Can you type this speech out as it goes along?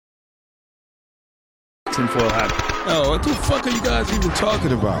tinfoil hat. Oh, what the fuck are you guys even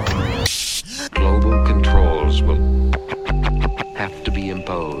talking about? Global controls will have to be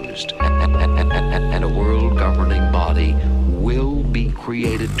imposed, and a world governing body will be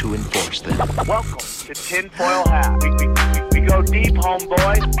created to enforce them. Welcome to Tinfoil Hat. We go deep,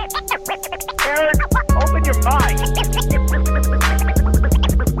 homeboy. Aaron, open your mind.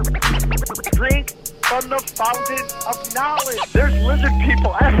 Drink from the fountain of knowledge. There's lizard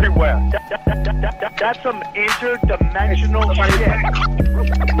people everywhere. That's some interdimensional shit.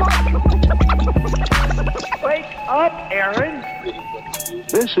 Wake up, Aaron.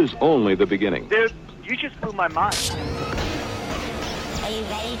 This is only the beginning. Dude, you just blew my mind. Are you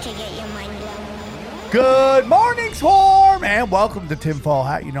ready to get your mind blown? Good morning, Swarm, and welcome to Tinfoil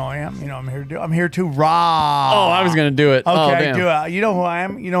Hat. You know I am. You know I'm here to do. I'm here to rob. Oh, I was going to do it. Okay, do it. You know who I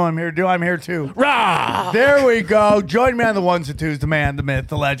am. You know what I'm here to do. I'm here to Rah! There we go. Join me on the ones and twos, the man, the myth,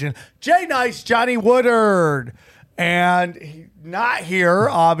 the legend, Jay Nice, Johnny Woodard. And he's not here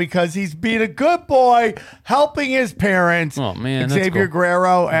because he's being a good boy, helping his parents. Oh, man, that's Xavier cool.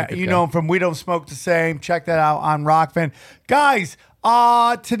 Guerrero, you know him from We Don't Smoke the Same. Check that out on Rockfin. Guys,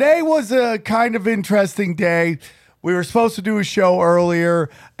 today was a kind of interesting day. We were supposed to do a show earlier,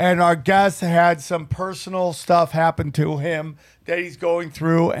 and our guest had some personal stuff happen to him that he's going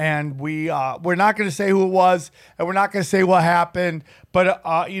through, and we're not going to say who it was, and we're not going to say what happened, but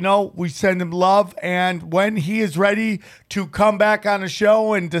we send him love, and when he is ready to come back on the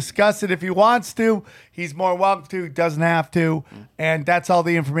show and discuss it if he wants to, he's more welcome to. He doesn't have to, and that's all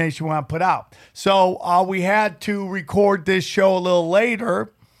the information we want to put out. So we had to record this show a little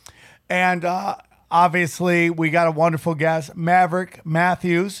later, and obviously, we got a wonderful guest. Maverick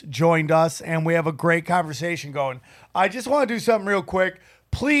Matthews joined us, and we have a great conversation going. I just want to do something real quick.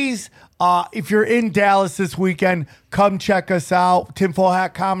 Please, if you're in Dallas this weekend, come check us out. Tinfoil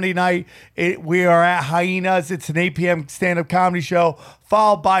Hat Comedy Night. We are at Hyenas. It's an 8 p.m. stand-up comedy show,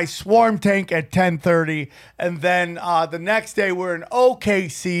 followed by Swarm Tank at 10:30. And then the next day, we're in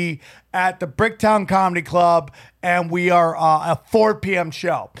OKC at the Bricktown Comedy Club, and we are a 4 p.m.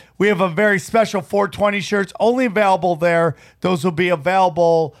 show. We have a very special 420 shirts only available there. Those will be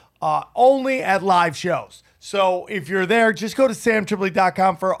available only at live shows. So if you're there, just go to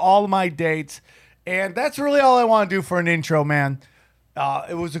samtripoli.com for all of my dates. And that's really all I want to do for an intro, man.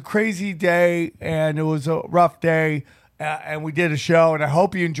 It was a crazy day, and it was a rough day, and we did a show, and I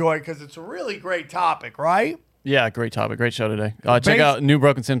hope you enjoy it because it's a really great topic, right? Yeah, great topic. Great show today. Check out New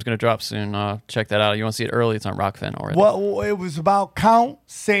Broken Sim's going to drop soon. Check that out. You want to see it early? It's on Rockfin already. Well, it was about Count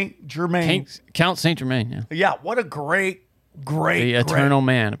Saint Germain. Count Saint Germain, yeah. Yeah, what a great. The eternal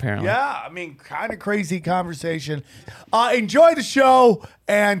man, apparently. Yeah, I mean, kind of crazy conversation. Enjoy the show,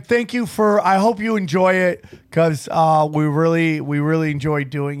 and thank you I hope you enjoy it, because we really enjoyed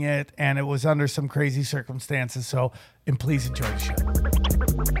doing it, and it was under some crazy circumstances. And please enjoy the show.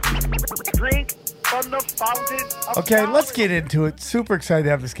 Drink from the fountain of Okay, knowledge. let's get into it. Super excited to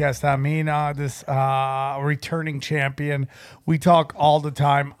have this guest on. Me and this returning champion. We talk all the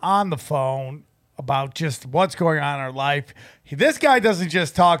time on the phone about just what's going on in our life. This guy doesn't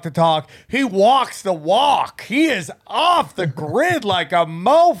just talk the talk. He walks the walk. He is off the grid like a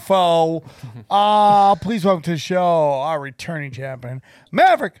mofo. Please welcome to the show our returning champion,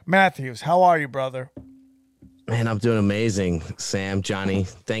 Maverick Matthews. How are you, brother? Man, I'm doing amazing, Sam, Johnny.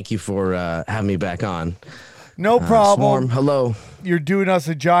 Thank you for having me back on. No problem. Swarm, hello. You're doing us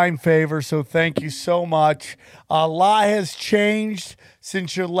a giant favor, so thank you so much. A lot has changed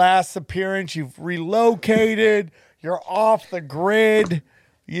since your last appearance. You've relocated. You're off the grid.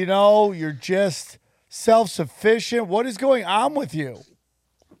 You're just self-sufficient. What is going on with you?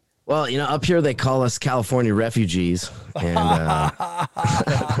 Well, up here they call us California refugees. And I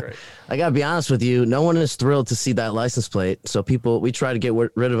got to be honest with you, no one is thrilled to see that license plate. So we try to get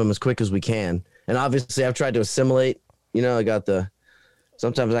rid of them as quick as we can. And obviously I've tried to assimilate. I got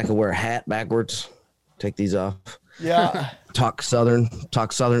sometimes I can wear a hat backwards, take these off. Yeah. Talk Southern.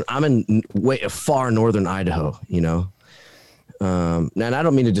 I'm in far northern Idaho, And I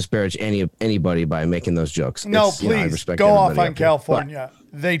don't mean to disparage anybody by making those jokes. No, Please please respect go off everybody on up here. California.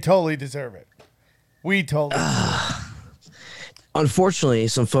 They totally deserve it. We totally deserve it. Unfortunately,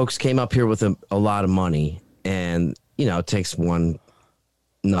 some folks came up here with a lot of money, and it takes one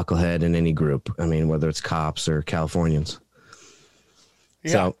knucklehead in any group. I mean, whether it's cops or Californians.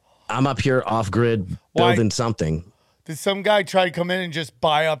 Yeah. So I'm up here off grid building something. Did some guy try to come in and just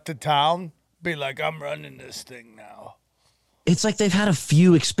buy up the town? Be like, I'm running this thing now. It's like they've had a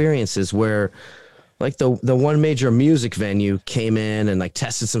few experiences where, like the one major music venue came in and like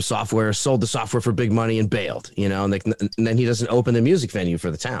tested some software, sold the software for big money and bailed, and then he doesn't open the music venue for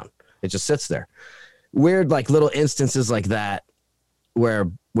the town. It just sits there. weird like little instances like that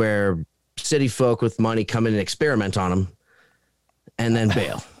where city folk with money come in and experiment on them and then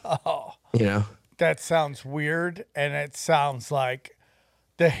bail. You know, that sounds weird, and it sounds like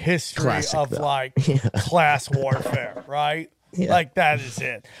the history Classic, of though. like class warfare, right? Yeah. Like that is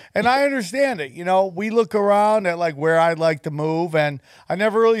it. And I understand it. You know, we look around at like where I'd like to move, and I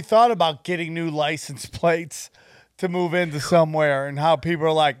never really thought about getting new license plates to move into somewhere, and how people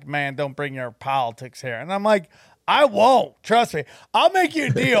are like, man, don't bring your politics here. And I'm like, I won't. Trust me. I'll make you a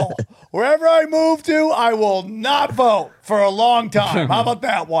deal. Wherever I move to, I will not vote for a long time. How about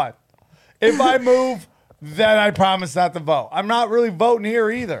that one? If I move, then I promise not to vote. I'm not really voting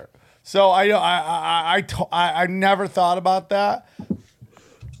here either. So I never thought about that,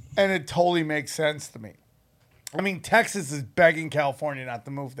 and it totally makes sense to me. I mean, Texas is begging California not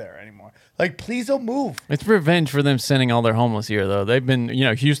to move there anymore. Like, please don't move. It's revenge for them sending all their homeless here, though. They've been,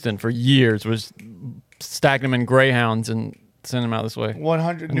 Houston for years was stacking them in Greyhounds and sending them out this way.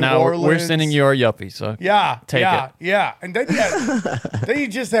 100 New now Orleans. we're sending you our yuppie, so take it. Yeah. And then you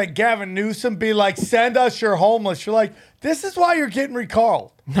just had Gavin Newsom be like, send us your homeless. You're like, this is why you're getting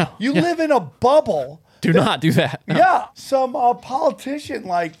recalled. No. You live in a bubble. Do not do that. No. Yeah. Some politician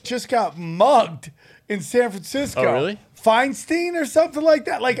like just got mugged in San Francisco. Oh, really? Feinstein or something like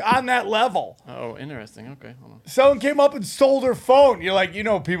that, like on that level. Oh, interesting. Okay, hold on. Someone came up and stole their phone. You're like,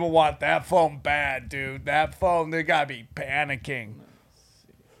 people want that phone bad, dude. That phone, they gotta be panicking.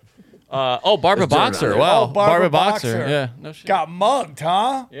 Barbara Boxer. Wow, Barbara Boxer. Yeah, no shit. Got mugged,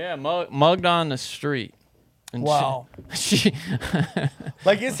 huh? Yeah, mugged on the street. And Wow. She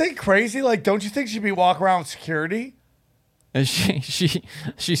Like, isn't it crazy? Like, don't you think she'd be walking around with security? and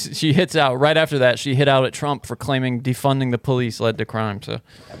she hits out right after that. She hit out at Trump for claiming defunding the police led to crime. So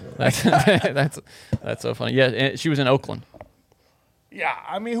that's that's so funny. Yeah, and she was in Oakland. Yeah,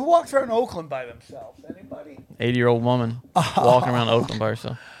 I mean, who walks around Oakland by themselves? Anybody? 80-year-old woman walking around Oakland by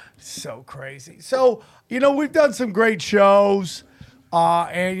herself. So crazy. So, we've done some great shows.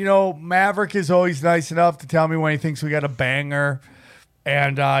 And, Maverick is always nice enough to tell me when he thinks we got a banger.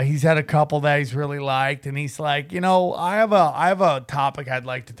 And he's had a couple that he's really liked. And he's like, I have a topic I'd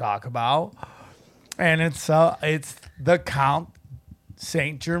like to talk about. And it's the Count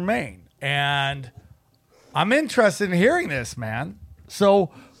Saint Germain. And I'm interested in hearing this, man. So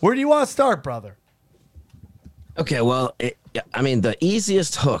where do you want to start, brother? Okay, well, the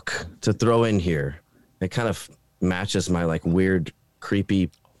easiest hook to throw in here, it kind of matches my like weird, creepy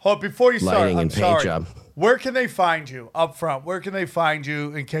Before you start, lighting I'm and paint sorry. job. Where can they find you up front? Where can they find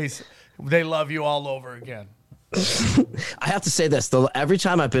you in case they love you all over again? I have to say this though. Every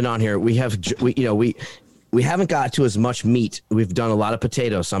time I've been on here, we haven't got to as much meat. We've done a lot of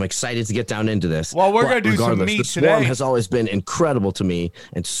potatoes, so I'm excited to get down into this. Well, we're But gonna do some regardless, meat the Swarm today. has always been incredible to me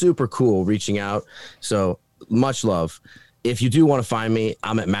and super cool reaching out. So much love. If you do want to find me,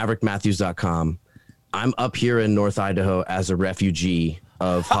 I'm at maverickmatthews.com. I'm up here in North Idaho as a refugee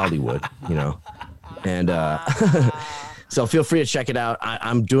of Hollywood, and so feel free to check it out.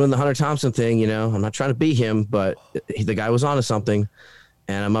 I'm doing the Hunter Thompson thing, I'm not trying to be him, but the guy was onto something.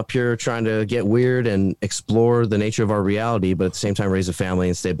 And I'm up here trying to get weird and explore the nature of our reality, but at the same time, raise a family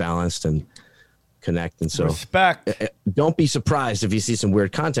and stay balanced and connect. And so Respect. Don't be surprised if you see some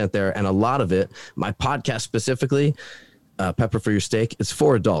weird content there. And a lot of it, my podcast specifically, Pepper for Your Steak, it's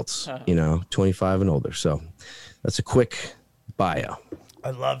for adults, 25 and older. So that's a quick bio. I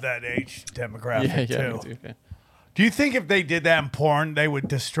love that age demographic Yeah, too. me too, yeah. Do you think if they did that in porn, they would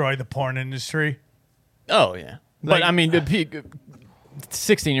destroy the porn industry? Oh yeah, Like- but I mean, the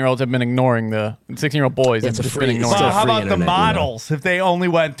 16-year-olds have been ignoring the 16-year-old boys. It's have a just free- been ignoring. it's Well, a it. how free about the internet, models? If they only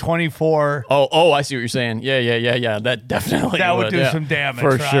went 24. Oh, I see what you're saying. Yeah. That definitely That would do yeah. some damage,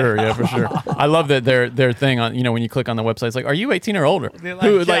 for right? sure. Yeah, for sure. I love that their thing on when you click on the website, it's like, are you 18 or older? They're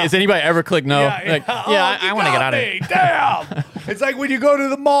like, yeah. Has anybody ever clicked no? I want to get out of here. here. Damn. It's like when you go to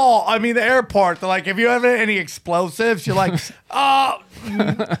the mall, the airport, they're like, have you ever had any explosives? You're like,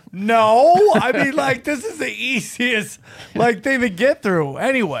 no. This is the easiest thing to get through.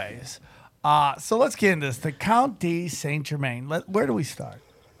 Anyways, so let's get into this. The Count D Saint Germain. Where do we start?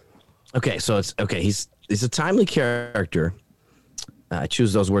 Okay, so it's okay. He's a timely character. I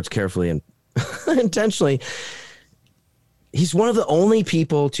choose those words carefully and intentionally. He's one of the only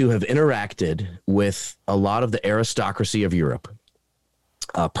people to have interacted with a lot of the aristocracy of Europe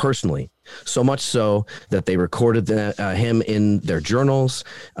personally. So much so that they recorded him in their journals.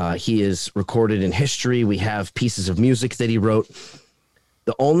 He is recorded in history. We have pieces of music that he wrote.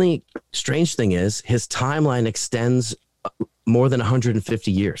 The only strange thing is his timeline extends more than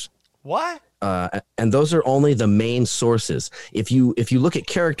 150 years. What? and those are only the main sources. If you look at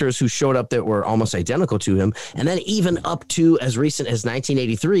characters who showed up that were almost identical to him, and then even up to as recent as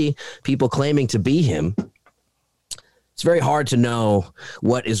 1983, people claiming to be him, it's very hard to know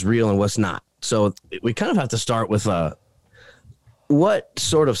what is real and what's not. So we kind of have to start with what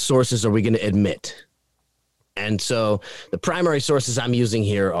sort of sources are we going to admit? And so the primary sources I'm using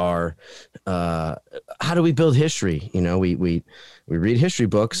here are how do we build history? You know, we read history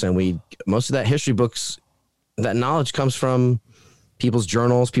books, and most of that history books, that knowledge comes from people's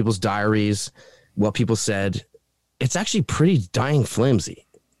journals, people's diaries, what people said. It's actually pretty dying flimsy.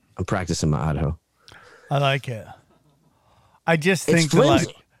 I'm practicing my Idaho. I like it. I just think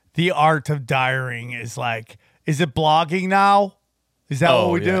the art of diarying is like, is it blogging now? Is that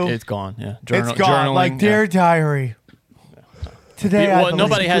what we do? It's gone. Yeah, It's gone. Like, dear diary. Today, well,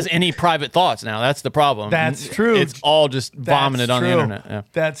 nobody has any private thoughts now. That's the problem. That's true. It's all just vomited on the internet. Yeah.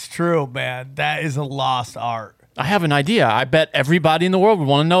 That's true, man. That is a lost art. I have an idea. I bet everybody in the world would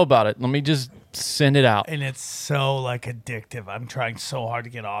want to know about it. Let me just send it out. And it's so like addictive. I'm trying so hard to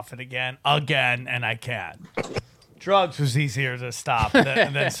get off it again, and I can't. Drugs was easier to stop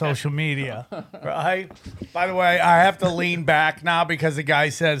than social media, right? By the way, I have to lean back now because the guy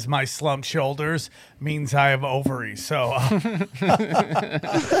says my slumped shoulders means I have ovaries. So,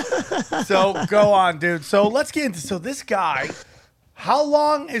 so go on, dude. So let's get into. So this guy, how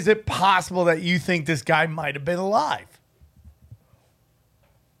long is it possible that you think this guy might have been alive?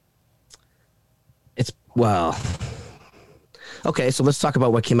 Okay, so let's talk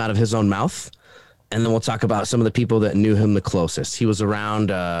about what came out of his own mouth. And then we'll talk about some of the people that knew him the closest. He was around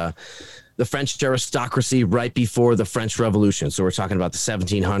the French aristocracy right before the French Revolution. So we're talking about the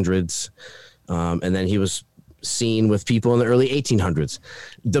 1700s. And then he was seen with people in the early 1800s.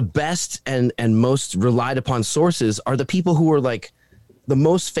 The best and most relied upon sources are the people who were like the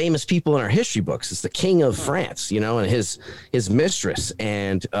most famous people in our history books. It's the king of France, you know, and his mistress,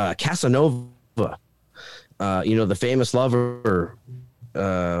 and Casanova, the famous lover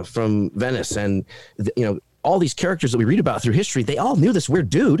from Venice, and all these characters that we read about through history. They all knew this weird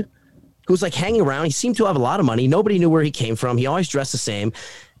dude who was like hanging around. He seemed to have a lot of money. Nobody knew where he came from. He always dressed the same.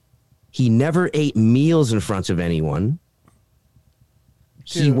 He never ate meals in front of anyone.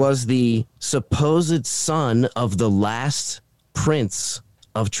 Dude. He was the supposed son of the last prince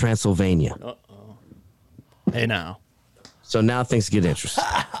of Transylvania. Uh-oh. Hey now. So now things get interesting.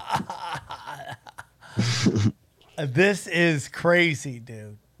 This is crazy,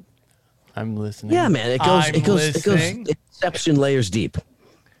 dude. I'm listening. Yeah, man. It goes exception layers deep.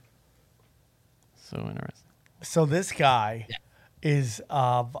 So interesting. So this guy is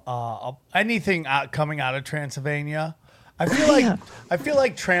of anything coming out of Transylvania. I feel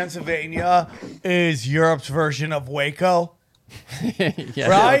like Transylvania is Europe's version of Waco. Yeah,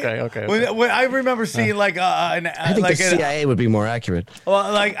 right? Okay. When I remember seeing I think the CIA would be more accurate.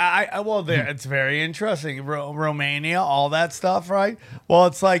 Well, it's very interesting. Romania, all that stuff, right? Well,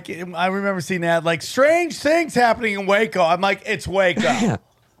 it's like I remember seeing that like strange things happening in Waco. I'm like, it's Waco. Yeah,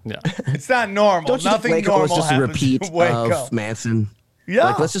 it's not normal. Don't you Nothing think Waco normal is just a happens repeat in Waco. of Manson? Yeah.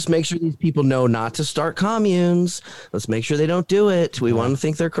 Like, let's just make sure these people know not to start communes. Let's make sure they don't do it. We want them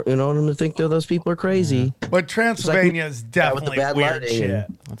to think those people are crazy. But Transylvania is definitely weird shit.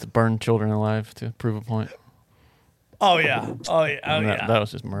 Let's burn children alive to prove a point. Oh yeah. That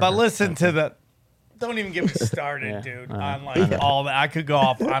was just murder. But listen to the. Don't even get me started, dude. On like all that, I could go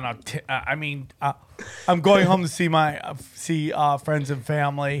off on a. I'm going home to see my friends and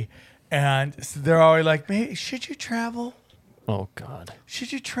family, and they're always like, "Hey, should you travel? Oh God!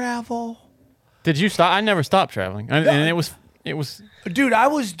 Should you travel?" Did you stop? I never stopped traveling, and it was. Dude, I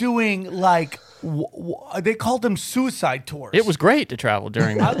was doing like they called them suicide tours. It was great to travel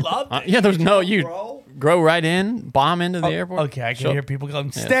during. I loved it. Yeah, there's grow right in, bomb into the airport. Okay, I can hear people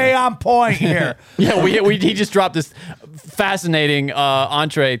going, "Stay on point here." Yeah, he just dropped this fascinating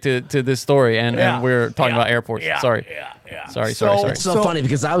entree to this story, and we're talking about airports. Yeah, Sorry. Sorry. It's so funny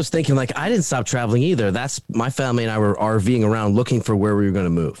because I was thinking like I didn't stop traveling either. That's my family and I were RVing around looking for where we were going to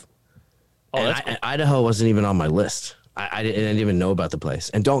move. Oh, and cool. Idaho wasn't even on my list. I didn't even know about the place.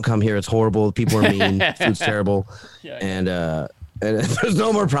 And don't come here. It's horrible. People are mean. Food's terrible. And there's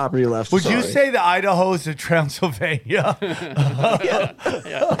no more property left. Would you say that Idaho is a Transylvania?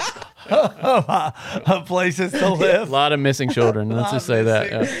 Places to live. A lot of missing children. Let's just say that.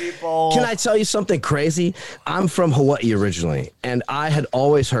 Can I tell you something crazy? I'm from Hawaii originally, and I had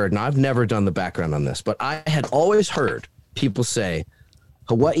always heard, and I've never done the background on this, but I had always heard people say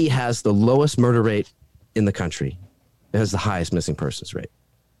Hawaii has the lowest murder rate in the country. It has the highest missing persons rate.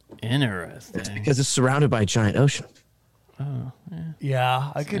 Interesting. It's because it's surrounded by a giant ocean. Oh, yeah,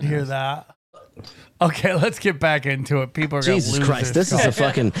 I could hear that. Okay, let's get back into it. People are going to lose Jesus Christ, their this is skull. a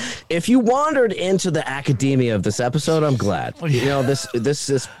fucking. If you wandered into the academia of this episode, I'm glad. You know, this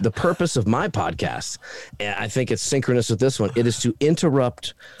is the purpose of my podcast, and I think it's synchronous with this one. It is to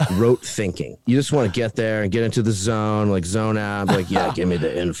interrupt rote thinking. You just want to get there and get into the zone, like zone out, like, yeah, give me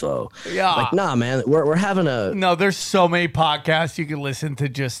the info. Yeah. Like, nah, man, we're having a. No, there's so many podcasts you can listen to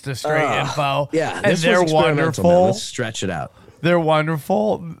just the straight info. Yeah, and this they're was experimental, man. wonderful. Let's stretch it out. They're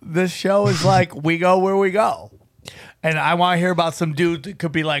wonderful. This show is like, we go where we go. And I want to hear about some dude that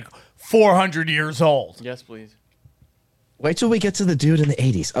could be like 400 years old. Yes, please. Wait till we get to the dude in the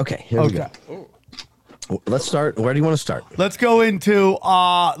 80s. Okay, here we go. Let's start. Where do you want to start? Let's go into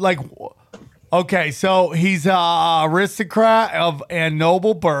okay, so he's a aristocrat of and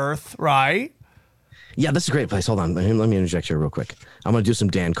noble birth, right? Yeah, this is a great place. Hold on. Let me interject here real quick. I'm going to do some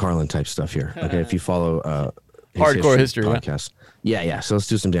Dan Carlin type stuff here. Okay, if you follow his Hardcore history podcast. Yeah. So let's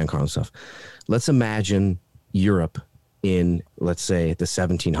do some Dan Carlin stuff. Let's imagine Europe in, let's say, the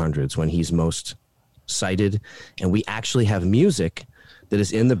 1700s when he's most cited, and we actually have music that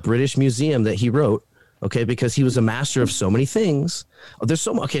is in the British Museum that he wrote. Okay, because he was a master of so many things. There's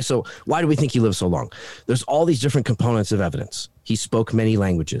so much. Okay, so why do we think he lived so long? There's all these different components of evidence. He spoke many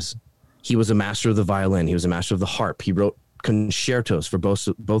languages. He was a master of the violin. He was a master of the harp. He wrote concertos for both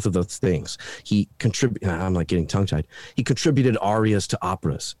of those things. He contributed. I'm like getting tongue tied. He contributed arias to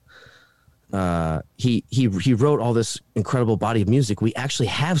operas. He wrote all this incredible body of music. We actually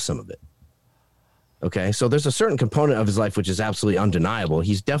have some of it. Okay, so there's a certain component of his life which is absolutely undeniable.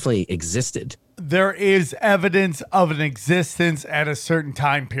 He's definitely existed. There is evidence of an existence at a certain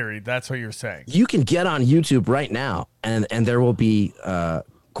time period. That's what you're saying. You can get on YouTube right now, and there will be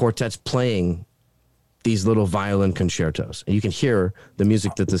quartets playing these little violin concertos, and you can hear the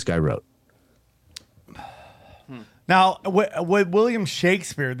music that this guy wrote. Now, with William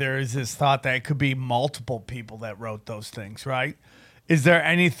Shakespeare, there is this thought that it could be multiple people that wrote those things, right? Is there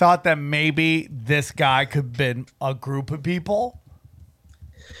any thought that maybe this guy could have been a group of people?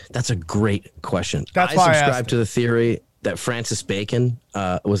 That's a great question. That's I why I subscribe asked to the theory that Francis Bacon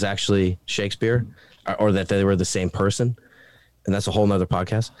was actually Shakespeare, or that they were the same person, and that's a whole nother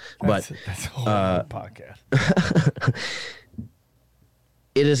podcast. That's a whole other podcast.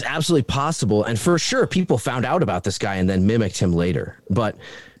 It is absolutely possible, and for sure, people found out about this guy and then mimicked him later. But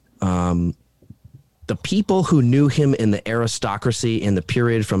the people who knew him in the aristocracy in the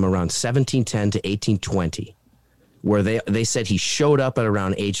period from around 1710 to 1820, where they said he showed up at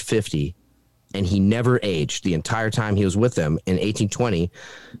around age 50 and he never aged the entire time he was with them in 1820,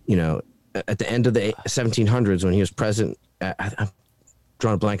 you know, at the end of the 1700s when he was president, I'm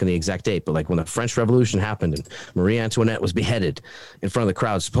drawing a blank on the exact date, but like when the French Revolution happened and Marie Antoinette was beheaded in front of the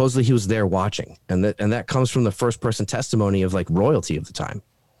crowd, supposedly he was there watching. And that comes from the first person testimony of like royalty of the time.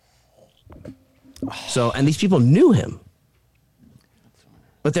 So, and these people knew him,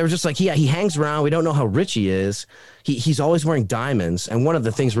 but they were just like, yeah, he hangs around. We don't know how rich he is. He's always wearing diamonds. And one of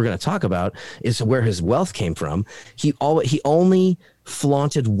the things we're going to talk about is where his wealth came from. He only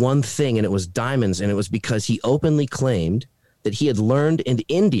flaunted one thing, and it was diamonds. And it was because he openly claimed that he had learned in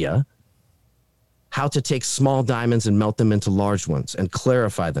India how to take small diamonds and melt them into large ones and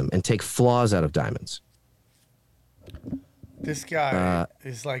clarify them and take flaws out of diamonds. This guy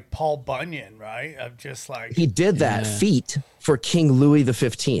is like Paul Bunyan, right? Of just like he did that feat for King Louis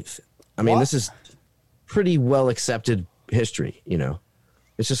XV. I mean, this is pretty well accepted history, you know.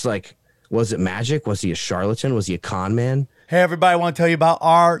 It's just like, was it magic? Was he a charlatan? Was he a con man? Hey, everybody, I want to tell you about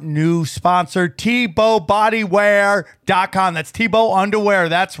our new sponsor, TebowBodywear.com. That's Tebow Underwear.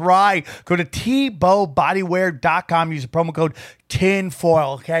 That's right. Go to TebowBodywear.com. Use the promo code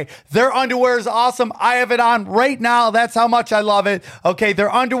TINFOIL, okay? Their underwear is awesome. I have it on right now. That's how much I love it, okay? Their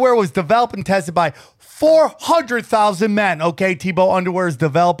underwear was developed and tested by 400,000 men, okay? Tebow Underwear is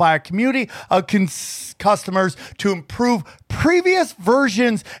developed by a community of customers to improve previous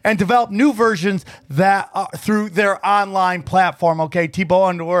versions and develop new versions that through their online platform, okay? Tebow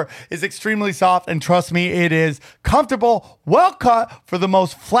Underwear is extremely soft, and trust me, it is comfortable, well cut for the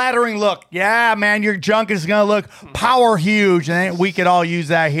most flattering look. Yeah, man, your junk is gonna look power huge, and we could all use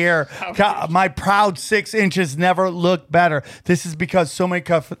that here. My proud 6 inches never looked better. This is because so many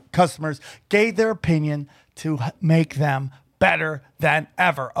customers gave their opinion to make them better than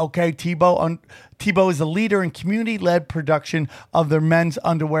ever. Okay, Tebow is a leader in community-led production of their men's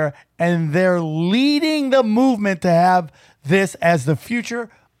underwear, and they're leading the movement to have this as the future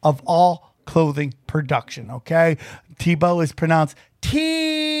of all clothing production. Okay, Tebow is pronounced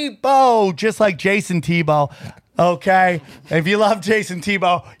Tebow, just like Jason Tebow. Okay, if you love Jason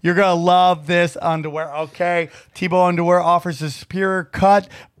Tebow, you're gonna love this underwear. Okay, Tebow Underwear offers a superior cut,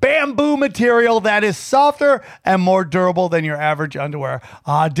 bamboo material that is softer and more durable than your average underwear.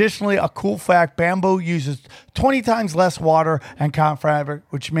 Additionally, a cool fact, bamboo uses 20 times less water and cotton fabric,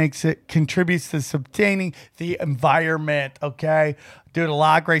 which contributes to sustaining the environment, okay? Dude, a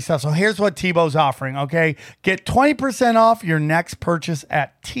lot of great stuff. So here's what Tebow's offering, okay? Get 20% off your next purchase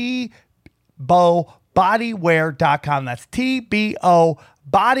at tebowbodywear.com. That's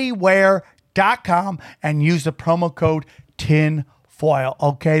tbobodyware.com and use the promo code TINFOIL.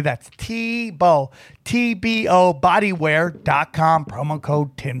 Okay, that's tbobodyware.com, promo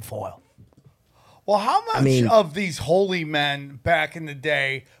code TINFOIL. Well, how much of these holy men back in the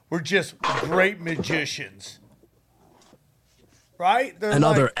day were just great magicians? Right? They're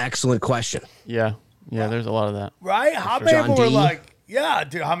Another excellent question. Yeah. Yeah, there's a lot of that. Right? How many were like, yeah,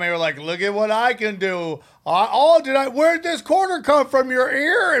 dude, how many were like, look at what I can do. Where'd this quarter come from your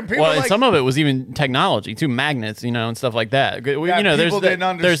ear? And people and some of it was even technology too, magnets, and stuff like that.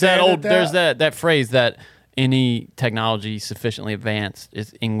 There's that phrase that any technology sufficiently advanced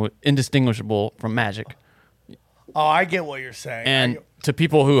is indistinguishable from magic. Oh, I get what you're saying. And to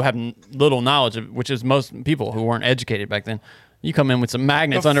people who have little knowledge, which is most people who weren't educated back then, you come in with some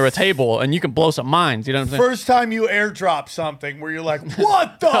magnets under a table and you can blow some minds. You know what I'm saying? First time you airdrop something where you're like,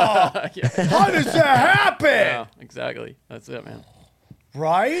 what the? How does that happen? Yeah, exactly. That's it, man.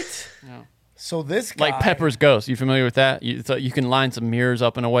 Right? Yeah. So this guy. Like Pepper's Ghost. You familiar with that? You can line some mirrors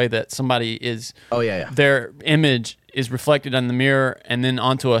up in a way that somebody is. Oh, yeah. Their image is reflected on the mirror and then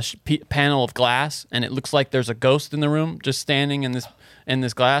onto a panel of glass, and it looks like there's a ghost in the room just standing in this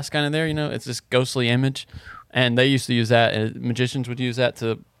glass kind of there. It's this ghostly image. And they used to use that, and magicians would use that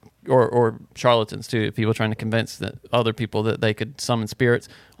or charlatans too. People trying to convince that other people that they could summon spirits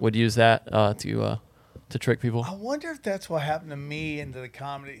would use that to trick people. I wonder if that's what happened to me into the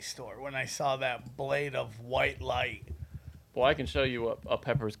Comedy Store when I saw that blade of white light. Well, I can show you what a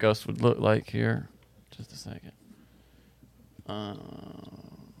Pepper's Ghost would look like here. Just a second.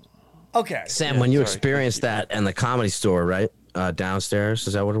 Okay. Sam, when you experienced that in the Comedy Store, right? Downstairs,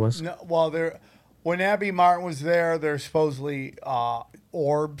 is that what it was? No, well, when Abby Martin was there, there's supposedly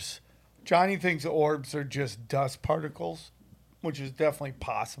orbs. Johnny thinks orbs are just dust particles, which is definitely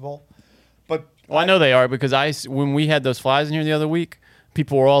possible. But I know they are because when we had those flies in here the other week,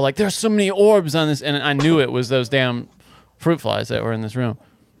 people were all like, "There's so many orbs on this," and I knew it was those damn fruit flies that were in this room.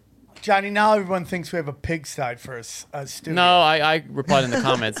 Johnny, now everyone thinks we have a pigsty for a studio. No, I replied in the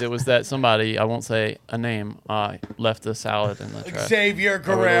comments. It was that somebody, I won't say a name, left a salad in the trash. Xavier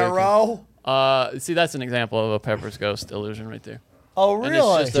Guerrero. See, that's an example of a Pepper's Ghost illusion right there. Oh, really?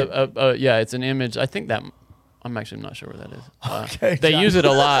 And it's just it's an image. I think that I'm actually not sure where that is. Okay, they use it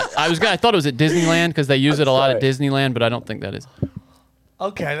a lot. I thought it was at Disneyland because they use it a lot at Disneyland, but I don't think that is.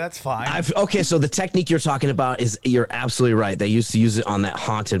 Okay, that's fine. So the technique you're talking about you're absolutely right. They used to use it on that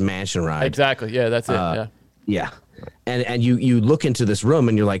Haunted Mansion ride. Exactly. Yeah, that's it. Yeah. And you look into this room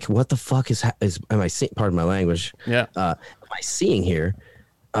and you're like, what the fuck am I seeing? Pardon my language. Yeah. Am I seeing here?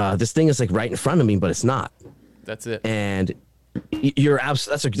 This thing is like right in front of me, but it's not. That's it. And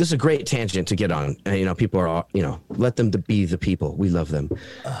this is a great tangent to get on. People are, let them be the people. We love them.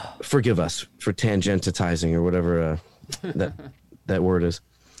 Forgive us for tangentitizing or whatever that word is.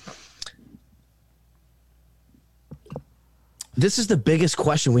 This is the biggest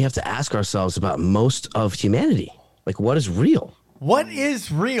question we have to ask ourselves about most of humanity. Like, what is real? What is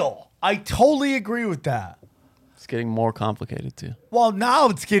real? I totally agree with that. It's getting more complicated too. Well, now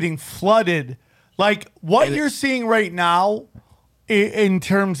it's getting flooded. Like what you're seeing right now in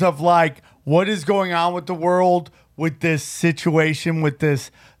terms of like what is going on with the world with this situation with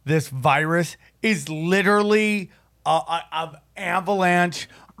this virus is literally an avalanche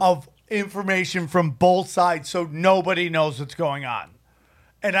of information from both sides, so nobody knows what's going on.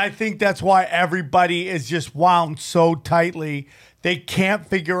 And I think that's why everybody is just wound so tightly. They can't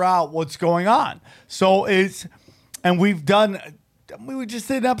figure out what's going on. So we just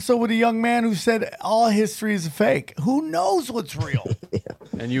did an episode with a young man who said all history is a fake. Who knows what's real? Yeah.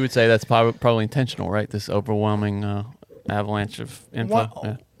 And you would say that's probably intentional, right? This overwhelming avalanche of info. Well,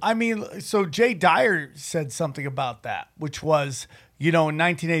 yeah. I mean, so Jay Dyer said something about that, which was, in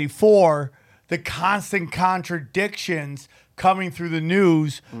 1984, the constant contradictions coming through the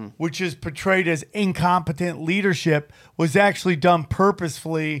news, which is portrayed as incompetent leadership, was actually done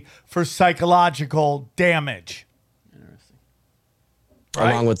purposefully for psychological damage. Right?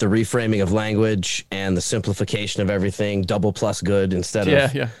 Along with the reframing of language and the simplification of everything, double plus good instead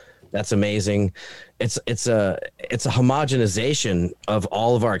of. Yeah. That's amazing. It's a homogenization of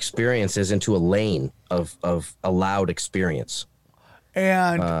all of our experiences into a lane of allowed experience.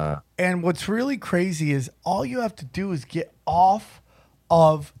 And what's really crazy is all you have to do is get off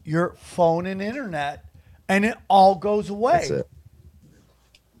of your phone and internet, and it all goes away. That's it.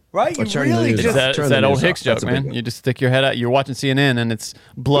 Right? Or You turn the really news just off. It's Turn that the old news Hicks off. That's joke, a big man. one. You just stick your head out. You're watching CNN and it's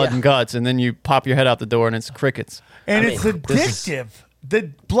blood Yeah. and guts, and then you pop your head out the door and it's crickets. and I it's mean, this addictive.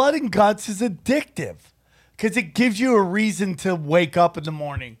 The blood and guts is addictive because it gives you a reason to wake up in the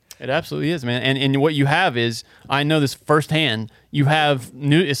morning. It absolutely is, man. And what you have is, I know this firsthand. You have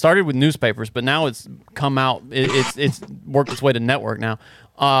it started with newspapers, but now it's come out. It's worked its way to network now.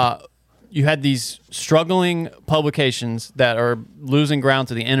 You had these struggling publications that are losing ground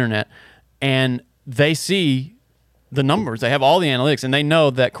to the internet, and they see the numbers. They have all the analytics, and they know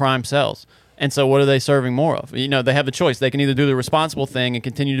that crime sells. And so what are they serving more of? You know, they have a choice. They can either do the responsible thing and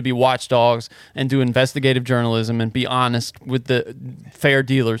continue to be watchdogs and do investigative journalism and be honest with the fair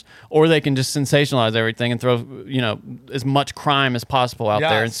dealers, or they can just sensationalize everything and throw, you know, as much crime as possible out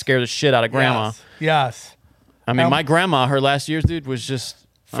there and Yes. scare the shit out of grandma. Yes. I mean, my grandma, her last years, dude, was just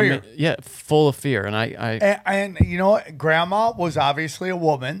Fear. full of fear. And I And you know what? Grandma was obviously a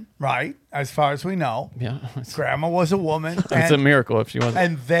woman, right? As far as we know. yeah, it's Grandma was a woman. a miracle if she wasn't.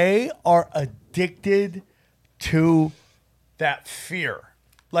 And they are addicted to that fear.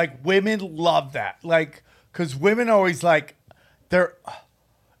 Like women love that. Like, because women are always like,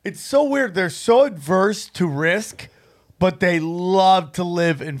 it's so weird. They're so adverse to risk, but they love to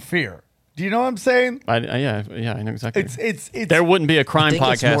live in fear. Do you know what I'm saying? Yeah, I know exactly. It's There wouldn't be a crime I think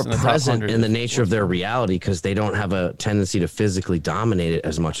it's podcast more in the top present 100. in the nature of their reality because they don't have a tendency to physically dominate it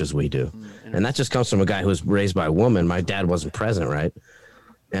as much as we do. And that just comes from a guy who was raised by a woman. My dad wasn't present, right?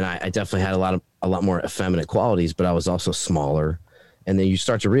 And I definitely had a lot more effeminate qualities, but I was also smaller. And then you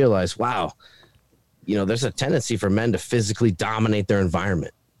start to realize, wow, you know, there's a tendency for men to physically dominate their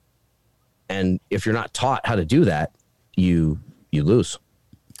environment. And if you're not taught how to do that, you lose.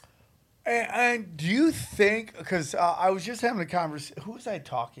 And do you think, because I was just having a conversation, who was I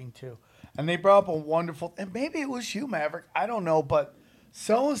talking to? And they brought up a wonderful, and maybe it was you, Maverick, I don't know, but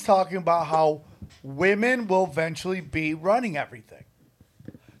someone's talking about how women will eventually be running everything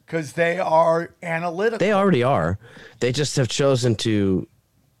because they are analytical. They already are. They just have chosen to.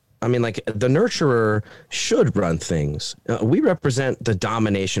 I mean, like the nurturer should run things. We represent the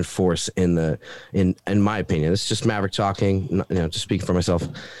domination force in my opinion. It's just Maverick talking, you know, just speaking for myself.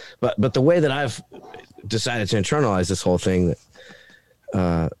 But the way that I've decided to internalize this whole thing,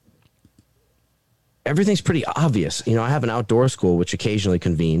 that everything's pretty obvious. You know, I have an outdoor school which occasionally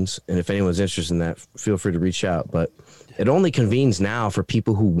convenes, and if anyone's interested in that, feel free to reach out. But it only convenes now for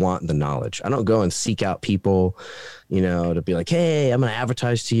people who want the knowledge. I don't go and seek out people, you know, to be like, hey, I'm going to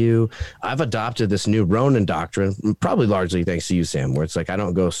advertise to you. I've adopted this new Ronin doctrine, probably largely thanks to you, Sam, where it's like I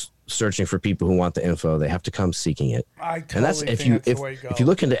don't go searching for people who want the info. They have to come seeking it. I totally And that's think that's the way to go. if you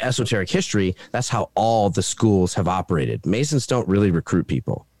look into esoteric history, that's how all the schools have operated. Masons don't really recruit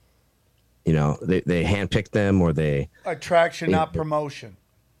people. You know, they handpick them, or they Attraction, not promotion.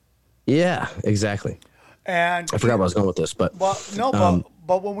 Yeah, exactly. And I forgot where I was going with this, but Well, no,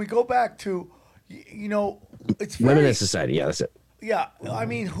 but when we go back to, you know, it's women very, in society. Yeah, that's it. yeah. I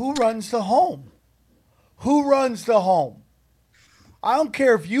mean, who runs the home? Who runs the home? I don't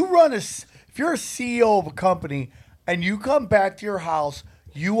care if you if you're a CEO of a company and you come back to your house,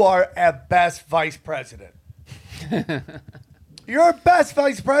 you are at best vice president. You're at best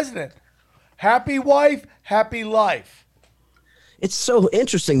vice president. Happy wife, happy life. It's so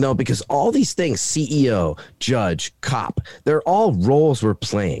interesting, though, because all these things, CEO, judge, cop, they're all roles we're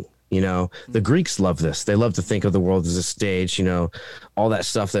playing. You know, the Greeks love this. They love to think of the world as a stage, you know, all that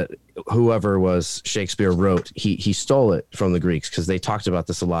stuff that whoever was Shakespeare wrote, he stole it from the Greeks because they talked about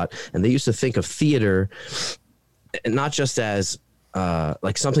this a lot. And they used to think of theater not just as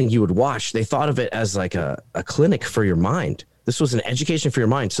like something you would watch. They thought of it as like a clinic for your mind. This was an education for your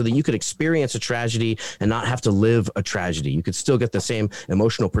mind so that you could experience a tragedy and not have to live a tragedy. You could still get the same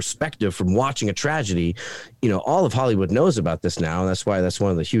emotional perspective from watching a tragedy. You know, all of Hollywood knows about this now. And that's why that's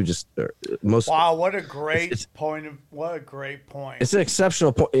one of the hugest, most. Wow, what a great point. What a great point. It's an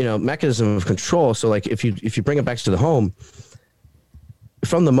exceptional, you know, mechanism of control. So like if you bring it back to the home,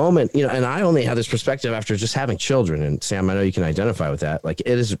 from the moment, you know, and I only have this perspective after just having children, and Sam, I know you can identify with that. Like,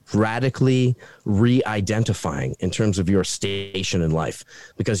 it is radically re-identifying in terms of your station in life,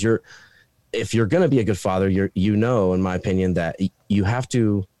 because if you're going to be a good father, you know, in my opinion, that you have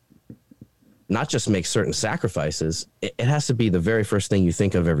to not just make certain sacrifices. It has to be the very first thing you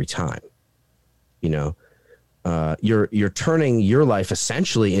think of every time. You know, you're turning your life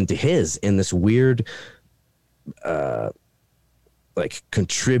essentially into his in this weird, like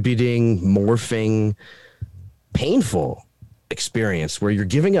contributing, morphing, painful experience where you're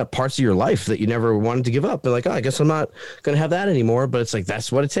giving up parts of your life that you never wanted to give up. But like, oh, I guess I'm not going to have that anymore. But it's like,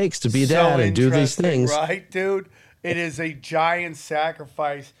 that's what it takes to be a dad and do these things. Right, dude? It is a giant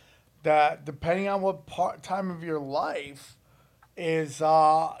sacrifice that, depending on what time of your life, is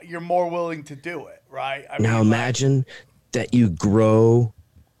you're more willing to do it, right? Now imagine that you grow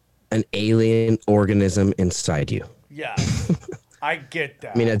an alien organism inside you. Yeah, I get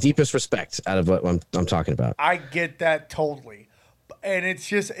that. I mean, a deepest respect out of what I'm talking about. I get that totally. And it's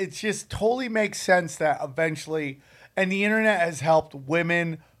just totally makes sense that eventually, and the internet has helped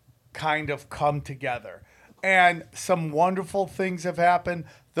women kind of come together. And some wonderful things have happened.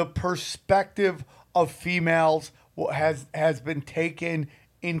 The perspective of females has been taken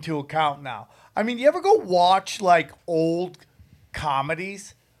into account now. I mean, you ever go watch like old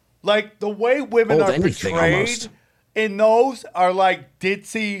comedies? Like the way women are portrayed almost in those are like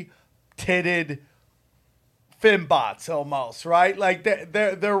ditzy, titted fembots almost, right? Like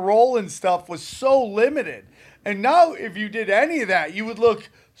their role and stuff was so limited. And now if you did any of that, you would look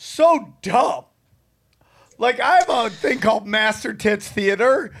so dumb. Like I have a thing called Master Tits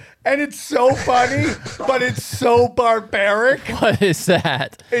Theater, and it's so funny, but it's so barbaric. What is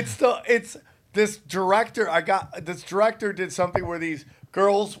that? It's this director. This director did something where these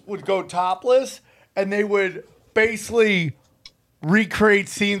girls would go topless, and they would basically recreate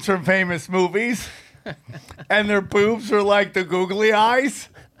scenes from famous movies, and their boobs were like the googly eyes.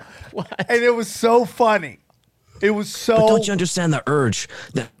 What? And it was so funny. It was so. But don't you understand the urge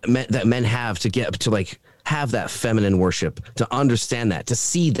that men have to get to like have that feminine worship, to understand that, to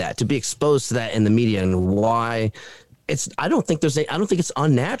see that, to be exposed to that in the media, and why it's. I don't think it's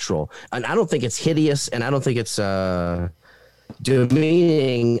unnatural, and I don't think it's hideous, and I don't think it's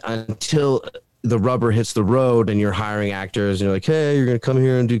demeaning until the rubber hits the road and you're hiring actors and you're like, hey, you're gonna come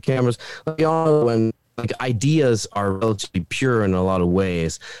here and do cameras. Like, you know, when like ideas are relatively pure in a lot of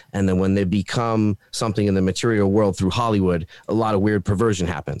ways, and then when they become something in the material world through Hollywood, a lot of weird perversion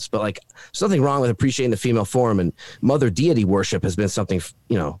happens. But like, there's nothing wrong with appreciating the female form, and mother deity worship has been something,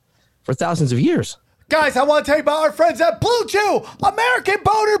 you know, for thousands of years. Guys, I want to tell you about our friends at Blue Chew, American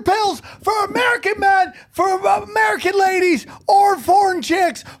boner pills for American men, for American ladies, or foreign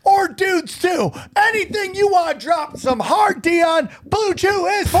chicks, or dudes too. Anything you want to drop some hard D on, Blue Chew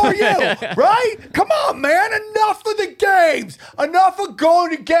is for you, right? Come on, man, enough of the games. Enough of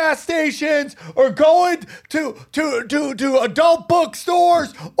going to gas stations or going to adult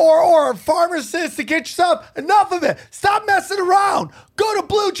bookstores or pharmacists to get yourself. Enough of it. Stop messing around. Go to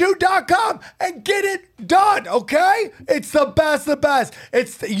BlueChew.com and get it done, okay? It's the best.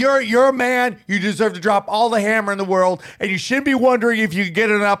 You're a man. You deserve to drop all the hammer in the world, and you shouldn't be wondering if you can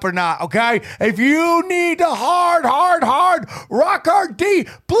get it up or not, okay? If you need a hard, rock hard D,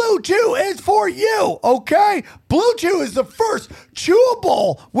 Blue Chew is for you, okay? Blue Chew is the first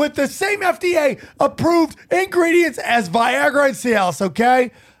chewable with the same FDA-approved ingredients as Viagra and Cialis,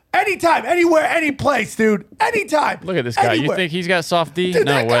 okay? Anytime, anywhere, any place, dude. Anytime. Look at this guy. Anywhere. You think he's got soft D? Dude,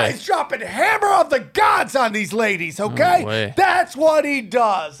 No that way. guy's dropping hammer of the gods on these ladies, okay? No way. That's what he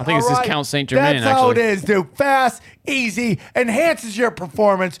does. I think it's all this right? Count Saint Germain, That's how it actually. is, dude. Fast, easy, enhances your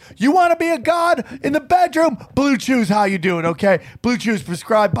performance. You want to be a god in the bedroom? Blue Chew's how you do it, okay? Blue Chew is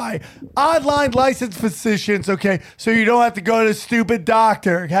prescribed by online licensed physicians, okay? So you don't have to go to a stupid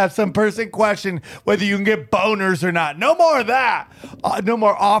doctor, have some person question whether you can get boners or not. No more of that. No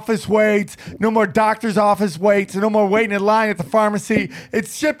more office waits. No more doctor's office waits. No more waiting in line at the pharmacy.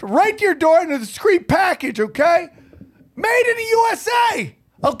 It's shipped right to your door in a discreet package, okay? Made in the USA.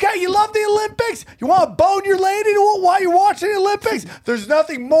 Okay, you love the Olympics? You want to bone your lady while you're watching the Olympics? There's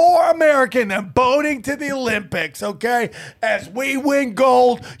nothing more American than boning to the Olympics, okay? As we win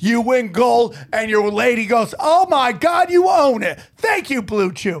gold, you win gold, and your lady goes, oh my God, you own it. Thank you,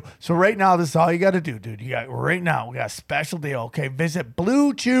 Blue Chew. So right now, this is all you got to do, dude. We got a special deal, okay? Visit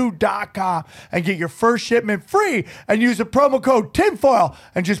BlueChew.com and get your first shipment free and use the promo code TINFOIL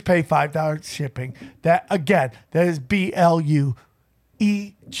and just pay $5 shipping. That is BLUEChew.com,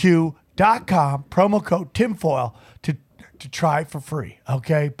 promo code TINFOIL to try it for free.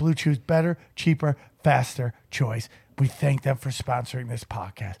 Okay? Blue Chew's better, cheaper, faster choice. We thank them for sponsoring this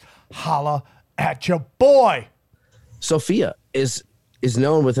podcast. Holla at your boy. Sophia is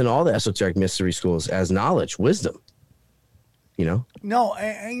known within all the esoteric mystery schools as knowledge, wisdom. You know? No,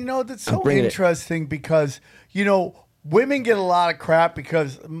 and you know, that's so interesting because, you know, women get a lot of crap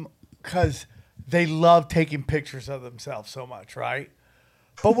because they love taking pictures of themselves so much, right?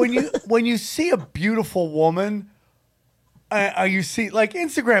 But when you see a beautiful woman, you see, like,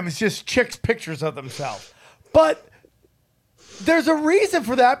 Instagram is just chicks' pictures of themselves. But there's a reason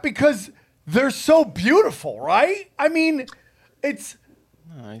for that because they're so beautiful, right? I mean, It's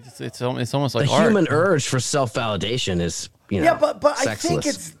almost like The art. human urge for self-validation is, yeah, but I sexless. think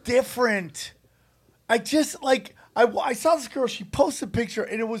it's different. I just like I saw this girl. She posted a picture,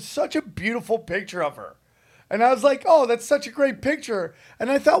 and it was such a beautiful picture of her. And I was like, "Oh, that's such a great picture."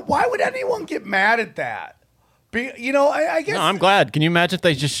 And I thought, why would anyone get mad at that? I guess. No, I'm glad. Can you imagine if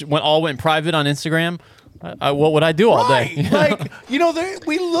they just went private on Instagram? What would I do all day? Like,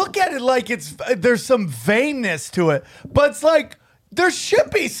 we look at it like there's some vainness to it, but it's like there should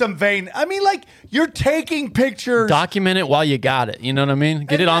be some vain. I mean, like you're taking pictures. Document it while you got it. You know what I mean?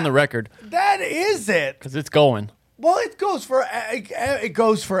 Get it on the record. That is it. Because it's going. Well, it goes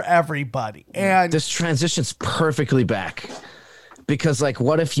for everybody, and This transitions perfectly back. Because, like,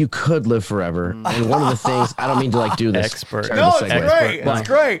 what if you could live forever? And one of the things, I don't mean to, like, do this. Expert. Sorry, no, the it's segue. great. But It's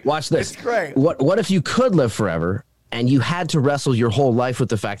great. Watch this. It's great. What if you could live forever and you had to wrestle your whole life with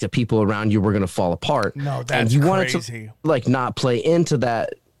the fact that people around you were going to fall apart? No, and that's you wanted crazy. to, like, not play into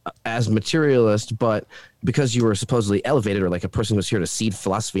that as materialist, but because you were supposedly elevated or like a person who was here to seed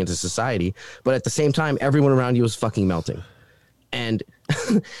philosophy into society. But at the same time, everyone around you was fucking melting. And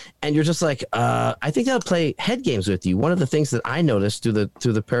and you're just like, I think they'll play head games with you. One of the things that I noticed through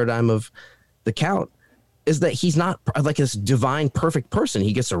the paradigm of the Count is that he's not like this divine perfect person.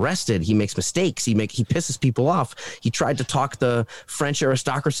 He gets arrested. He makes mistakes. He pisses people off. He tried to talk the French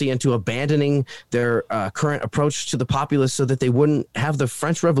aristocracy into abandoning their current approach to the populace so that they wouldn't have the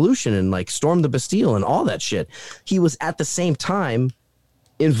French Revolution and like storm the Bastille and all that shit. He was at the same time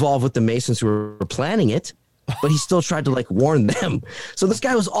involved with the Masons who were planning it, but he still tried to like warn them. So this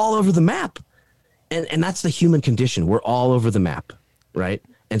guy was all over the map. And that's the human condition. We're all over the map, right?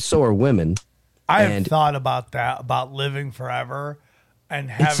 And so are women. I have thought about that, about living forever and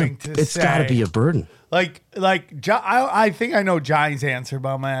having it's got to be a burden. I think I know Johnny's answer, but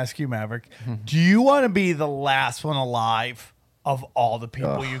I'm going to ask you, Maverick. Do you want to be the last one alive of all the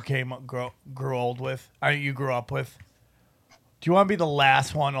people you grew old with? You grew up with? Do you want to be the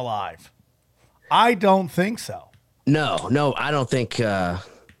last one alive? I don't think so. No, I don't think,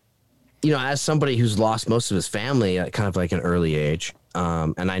 as somebody who's lost most of his family at kind of like an early age,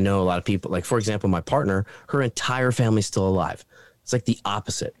 and I know a lot of people, like, for example, my partner, her entire family's still alive. It's like the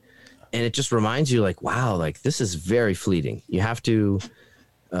opposite. And it just reminds you like, wow, like this is very fleeting. You have to.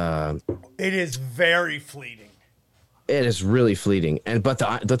 It is very fleeting. It is really fleeting. But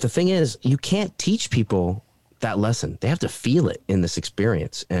the thing is, you can't teach people that lesson. They have to feel it in this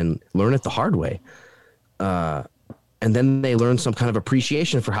experience and learn it the hard way. And then they learn some kind of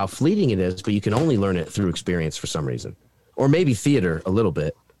appreciation for how fleeting it is, but you can only learn it through experience for some reason. Or maybe theater a little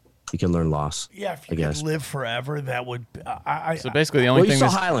bit. You can learn loss. Yeah, if you could live forever, that would. So basically, the only thing. You saw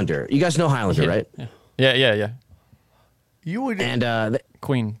Highlander. You guys know Highlander, right? Yeah. You would. And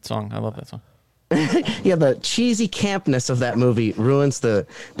Queen song. I love that song. yeah, the cheesy campness of that movie ruins the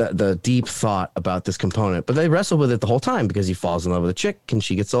deep thought about this component. But they wrestle with it the whole time because he falls in love with a chick and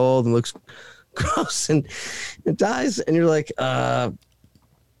she gets old and looks gross and dies. And you're like,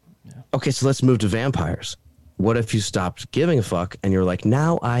 okay, so let's move to vampires. What if you stopped giving a fuck and you're like,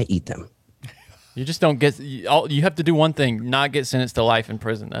 now I eat them? You just don't get. You have to do one thing: not get sentenced to life in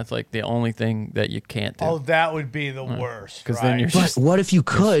prison. That's like the only thing that you can't do. Oh, that would be the worst. Because right? then you're But just. what if you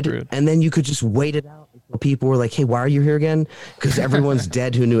could, and then you could just wait it out until people were like, hey, why are you here again? Because everyone's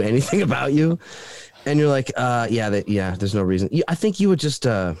dead who knew anything about you. And you're like, there's no reason. I think you would just,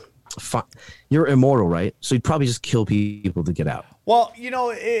 you're immortal, right? So you'd probably just kill people to get out. Well,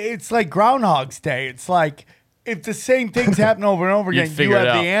 it's like Groundhog's Day. It's like if the same things happen over and over again, you figure have it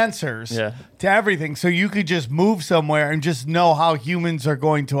out. the answers Yeah. to everything. So you could just move somewhere and just know how humans are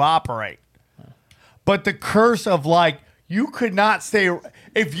going to operate. But the curse of you could not stay.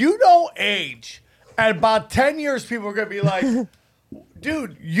 If you don't age, at about 10 years, people are going to be like,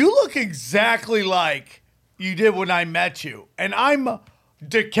 dude, you look exactly like you did when I met you. And I'm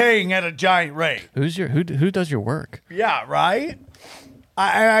decaying at a giant rate. Who does your work? Yeah, right?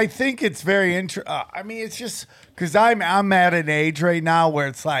 I think it's very interesting. I mean, it's just because I'm at an age right now where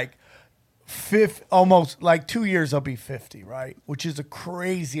it's like almost like 2 years I'll be 50, right? Which is a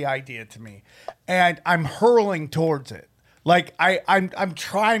crazy idea to me. And I'm hurling towards it. Like I'm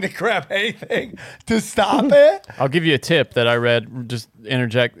trying to grab anything to stop it. I'll give you a tip that I read. Just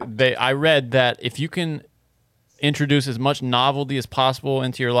interject. I read that if you can introduce as much novelty as possible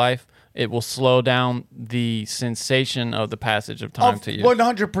into your life, it will slow down the sensation of the passage of time to you.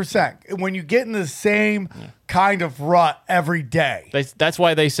 100%. When you get in the same kind of rut every day. That's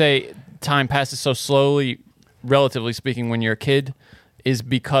why they say time passes so slowly, relatively speaking, when you're a kid, is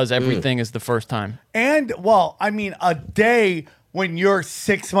because everything is the first time. And, well, I mean, a day when you're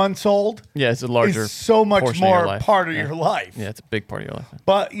 6 months old Yeah, it's a larger is so much portion of your more life. part of Yeah. your life. Yeah, it's a big part of your life.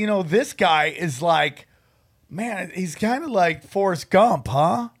 But, you know, this guy is like, man, he's kind of like Forrest Gump,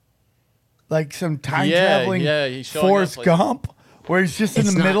 huh? Like some time traveling he's showing Forrest up like- Gump, where he's just in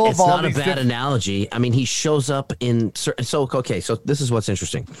the middle of all these It's not a bad different... analogy. I mean, he shows up in certain. So this is what's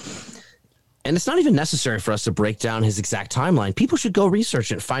interesting. And it's not even necessary for us to break down his exact timeline. People should go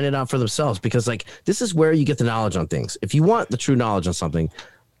research it, find it out for themselves, because like this is where you get the knowledge on things. If you want the true knowledge on something,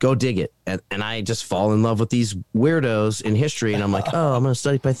 go dig it. And I just fall in love with these weirdos in history, and I'm like, oh, I'm going to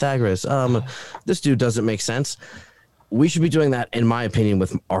study Pythagoras. This dude doesn't make sense. We should be doing that, in my opinion,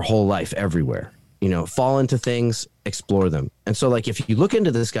 with our whole life everywhere. You know, fall into things, explore them. And so, like, if you look into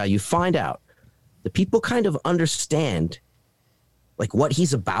this guy, you find out that people kind of understand, like, what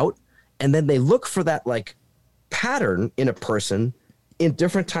he's about, and then they look for that, like, pattern in a person in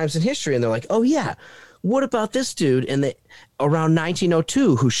different times in history, and they're like, oh, yeah, what about this dude around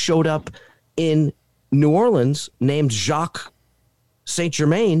 1902 who showed up in New Orleans named Jacques Saint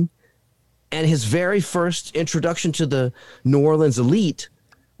Germain, and his very first introduction to the New Orleans elite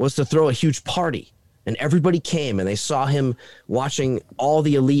was to throw a huge party, and everybody came and they saw him watching all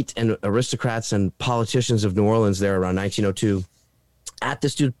the elite and aristocrats and politicians of New Orleans there around 1902 at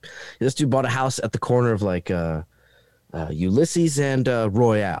this dude. This dude bought a house at the corner of like Ulysses and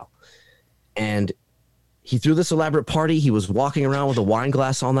Royale, and he threw this elaborate party. He was walking around with a wine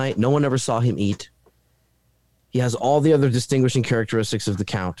glass all night. No one ever saw him eat. He has all the other distinguishing characteristics of the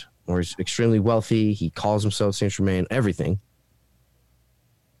Count, where he's extremely wealthy. He calls himself Saint Germain, everything.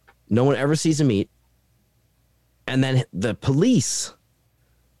 No one ever sees him eat. And then the police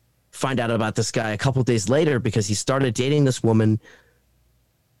find out about this guy a couple days later because he started dating this woman.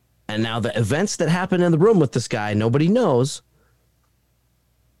 And now the events that happened in the room with this guy, nobody knows.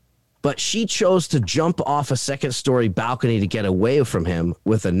 But she chose to jump off a second-story balcony to get away from him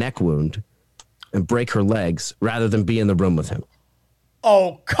with a neck wound and break her legs rather than be in the room with him.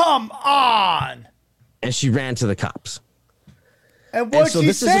 Oh, come on! And she ran to the cops. And what's she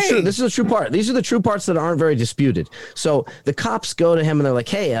this saying? this is the true part. These are the true parts that aren't very disputed. So the cops go to him and they're like,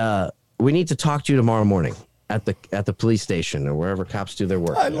 "Hey, we need to talk to you tomorrow morning at the police station or wherever cops do their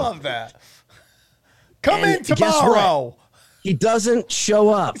work." I love that. Come And in guess what? tomorrow. He doesn't show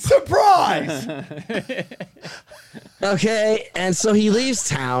up. Surprise! Okay, and so he leaves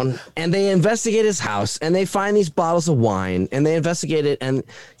town, and they investigate his house, and they find these bottles of wine, and they investigate it, and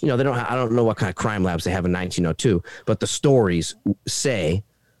you know I don't know what kind of crime labs they have in 1902, but the stories say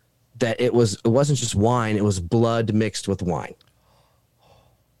that it wasn't just wine; it was blood mixed with wine.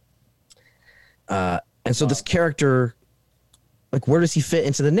 And so this character, like, where does he fit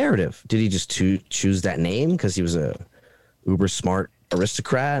into the narrative? Did he just choose that name because he was a uber smart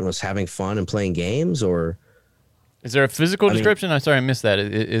aristocrat and was having fun and playing games, or? Is there a physical description? I'm sorry, I missed that.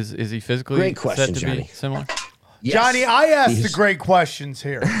 Is he physically Great question, set to Johnny. be similar? Yes. Johnny, I asked the great questions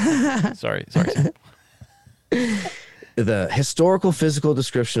here. Sorry. The historical physical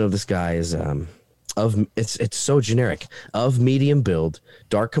description of this guy is it's so generic. Of medium build,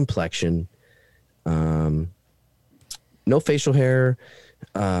 dark complexion, no facial hair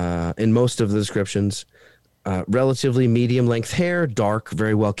in most of the descriptions, relatively medium length hair, dark,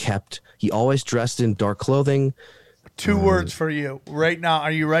 very well kept. He always dressed in dark clothing. 2 words for you right now.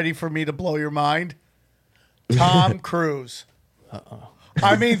 Are you ready for me to blow your mind? Tom Cruise.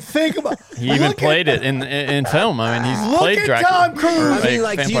 I mean, think about. He even played it in film. I mean, he's played at Dracula. Tom Cruise. I mean,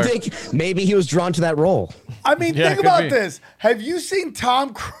 like, do you think maybe he was drawn to that role? I mean, Yeah, think could about be. this. Have you seen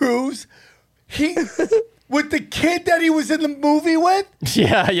Tom Cruise? He with the kid that he was in the movie with,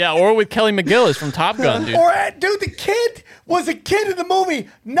 Yeah, or with Kelly McGillis from Top Gun, dude. or dude, the kid was a kid in the movie.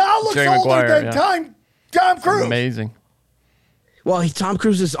 Now looks Jerry older Maguire, than yeah. Tom Cruise. Amazing. Well, Tom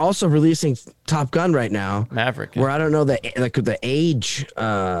Cruise is also releasing Top Gun right now. Maverick, yeah. Where I don't know the age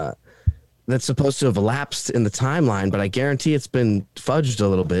that's supposed to have elapsed in the timeline, but I guarantee it's been fudged a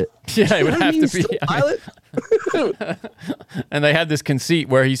little bit. Yeah, it would have to He's be. still a I mean, pilot. and they had this conceit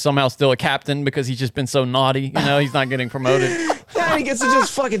where he's somehow still a captain because he's just been so naughty. You know, he's not getting promoted. Yeah, he gets to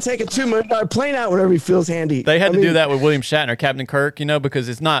just fucking take a $2 million plane out whenever he feels handy. They had I to mean, do that with William Shatner, Captain Kirk, you know, because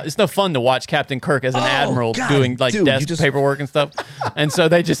it's no fun to watch Captain Kirk as an admiral God, doing like dude, desk you just- paperwork and stuff. And so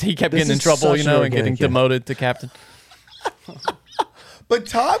he kept This getting in is trouble, you such know, an and getting organic, yeah. demoted to captain. But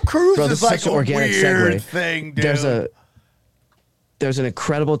Tom Cruise Bro, is this is like such a an organic weird segue. thing, dude. There's an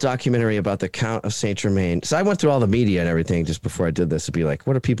incredible documentary about the Count of Saint Germain. So I went through all the media and everything just before I did this to be like,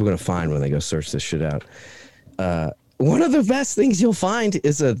 what are people going to find when they go search this shit out? One of the best things you'll find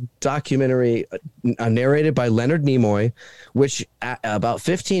is a documentary narrated by Leonard Nimoy, which about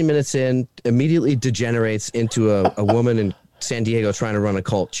 15 minutes in immediately degenerates into a woman San Diego trying to run a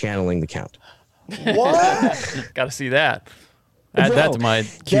cult channeling the Count. What? Got to see that. Add that to my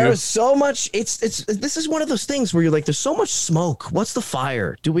queue. There's so much. This is one of those things where you're like, there's so much smoke. What's the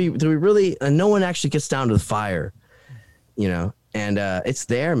fire? Do we really? And no one actually gets down to the fire, you know. And it's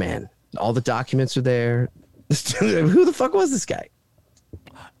there, man. All the documents are there. Who the fuck was this guy?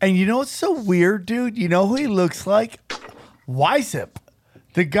 And you know what's so weird, dude? You know who he looks like? Weishaupt,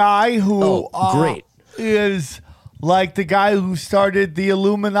 the guy who great. Is like the guy who started the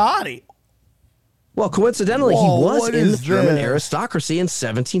Illuminati. Well, coincidentally, he was what in the is German this? aristocracy in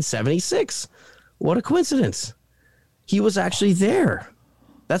 1776. What a coincidence. He was actually there.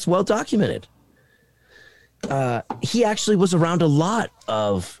 That's well documented. He actually was around a lot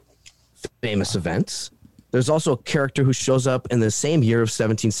of famous events. There's also a character who shows up in the same year of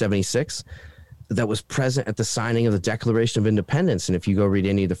 1776 that was present at the signing of the Declaration of Independence. And if you go read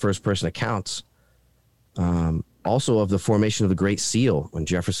any of the first-person accounts, also of the formation of the Great Seal when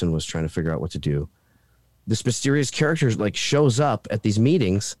Jefferson was trying to figure out what to do, this mysterious character like shows up at these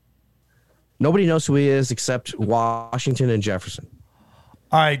meetings. Nobody knows who he is except Washington and Jefferson.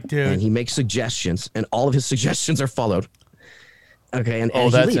 All right, dude. And he makes suggestions, and all of his suggestions are followed. Okay, and he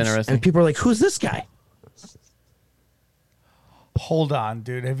that's leaves. interesting. And people are like, "Who's this guy?" Hold on,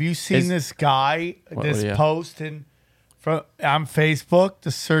 dude. Have you seen this guy? This yeah. post on Facebook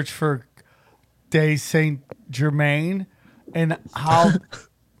to search for Day Saint Germain and how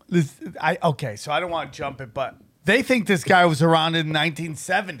this? Okay, so I don't want to jump it, but they think this guy was around in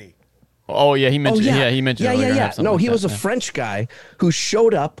 1970. Oh yeah, he mentioned. Yeah, he mentioned. Yeah, we were gonna yeah. have something No, like he that, was a yeah. French guy who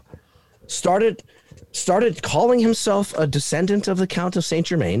showed up, started calling himself a descendant of the Count of Saint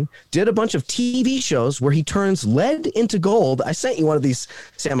Germain, did a bunch of TV shows where he turns lead into gold. I sent you one of these,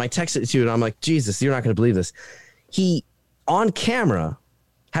 Sam. I texted it to you, and I'm like, Jesus, you're not going to believe this. He, on camera,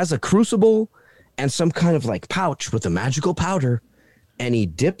 has a crucible and some kind of like pouch with a magical powder, and he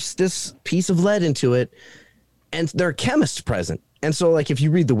dips this piece of lead into it, and there are chemists present. And so, like, if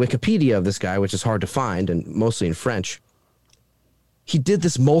you read the Wikipedia of this guy, which is hard to find and mostly in French, he did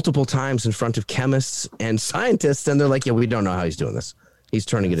this multiple times in front of chemists and scientists, and they're like, yeah, we don't know how he's doing this. He's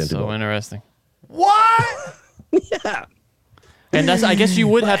turning it into So gold. interesting. What? Yeah. And that's. I guess you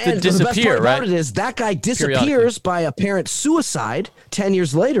would have to And the best disappear, part right? about it is that guy disappears Periodically. by apparent suicide 10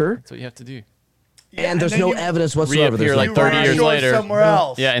 years later, That's what you have to do. and there's then no you evidence whatsoever. reappear There's like no 30 run years ashore later. somewhere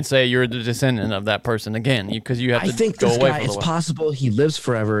else. Yeah, and say you're the descendant of that person again, because you have I to think go this away guy, for a it's little while. possible he lives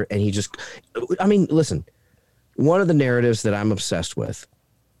forever and he just, I mean, listen, one of the narratives that I'm obsessed with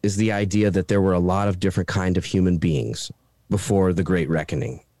is the idea that there were a lot of different kind of human beings before the great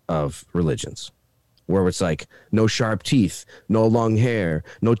reckoning of religions, where it's like no sharp teeth, no long hair,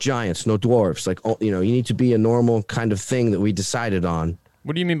 no giants, no dwarfs. Like, oh, you know, you need to be a normal kind of thing that we decided on.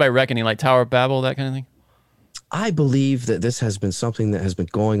 What do you mean by reckoning? Like Tower of Babel, that kind of thing? I believe that this has been something that has been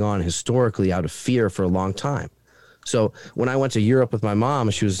going on historically out of fear for a long time. So when I went to Europe with my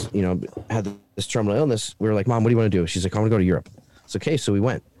mom, she was, you know, had this terminal illness. We were like, Mom, what do you want to do? She's like, I want to go to Europe. It's okay. So we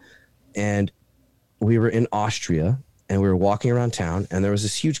went, and we were in Austria, and we were walking around town, and there was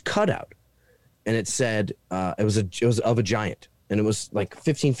this huge cutout, and it said, it was of a giant, and it was like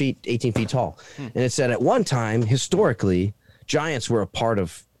 15 feet, 18 feet tall. And it said at one time, historically, giants were a part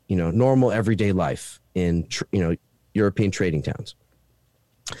of, you know, normal everyday life in, you know, European trading towns.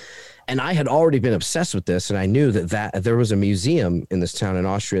 And I had already been obsessed with this, and I knew that there was a museum in this town in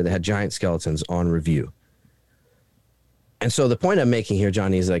Austria that had giant skeletons on review. And so the point I'm making here,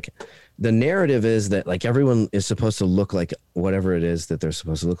 Johnny, is like the narrative is that like everyone is supposed to look like whatever it is that they're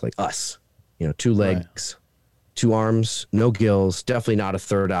supposed to look like us. You know, 2 legs, 2 arms, no gills, definitely not a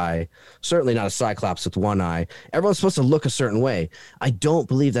third eye, certainly not a cyclops with 1 eye. Everyone's supposed to look a certain way. I don't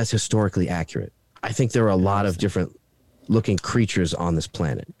believe that's historically accurate. I think there are a lot of different looking creatures on this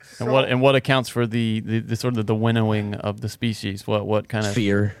planet. And what accounts for the sort of the winnowing of the species? What kind of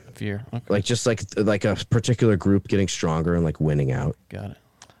Fear, Fear. Okay. like just like a particular group getting stronger and like winning out. Got it.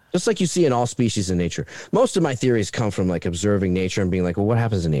 Just like you see in all species in nature. Most of my theories come from like observing nature and being like, well, what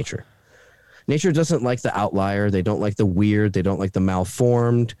happens in nature? Nature doesn't like the outlier. They don't like the weird. They don't like the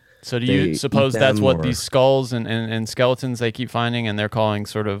malformed. So do They you suppose eat that's them what or- these skulls and skeletons they keep finding, and they're calling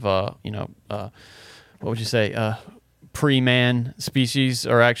sort of what would you say, pre-man species,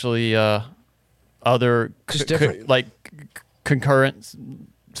 are actually other Just different. concurrent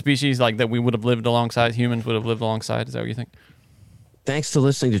species like that we would have lived alongside, humans would have lived alongside? Is that what you think? Thanks to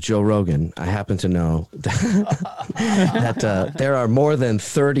listening to Joe Rogan, I happen to know that there are more than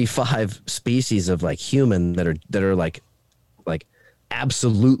 35 species of like human that are like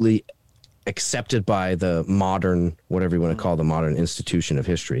absolutely accepted by the modern, whatever you want to call the modern institution of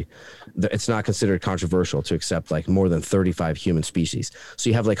history. It's not considered controversial to accept like more than 35 human species. So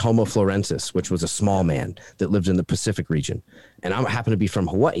you have like Homo florensis, which was a small man that lived in the Pacific region. And I happen to be from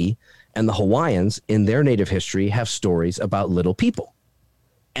Hawaii, and the Hawaiians in their native history have stories about little people.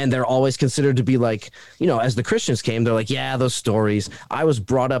 And they're always considered to be like, you know, as the Christians came, they're like, yeah, those stories. I was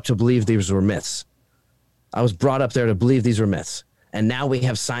brought up to believe these were myths. I was brought up there to believe these were myths. And now we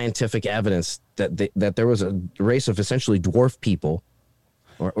have scientific evidence that there was a race of essentially dwarf people,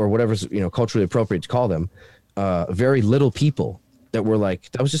 or whatever's, you know, culturally appropriate to call them, very little people that were like,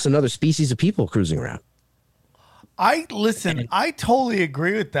 that was just another species of people cruising around. I totally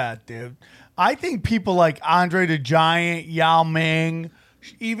agree with that, dude. I think people like Andre the Giant, Yao Ming,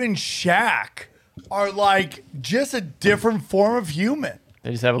 even Shaq are like just a different form of human.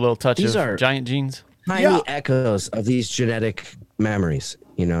 They just have a little touch of giant genes. Tiny echoes of these genetic memories,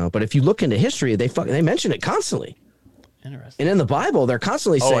 you know. But if you look into history, they mention it constantly. Interesting. And in the Bible, they're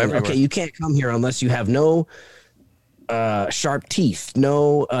constantly saying, everywhere. okay, you can't come here unless you have no sharp teeth,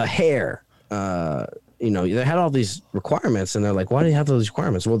 no hair. You know, they had all these requirements, and they're like, why do you have those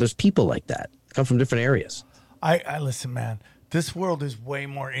requirements? Well, there's people like that. They come from different areas. I listen, man. This world is way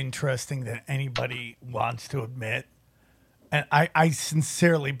more interesting than anybody wants to admit. And I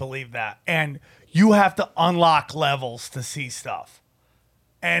sincerely believe that. And you have to unlock levels to see stuff.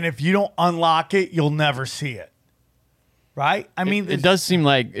 And if you don't unlock it, you'll never see it. Right? I mean, it does seem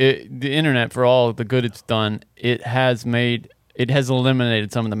like the internet, for all the good it's done, it has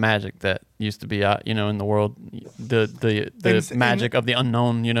eliminated some of the magic that used to be out, you know, in the world. The magic of the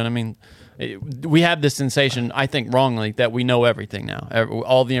unknown, you know what I mean? We have this sensation, I think wrongly, that we know everything now.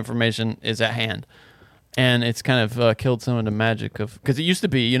 All the information is at hand. And it's kind of killed some of the magic of, because it used to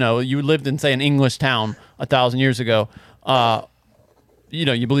be, you know, you lived in, say, an English town 1,000 years ago. You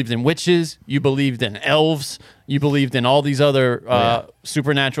know, you believed in witches, you believed in elves, you believed in all these other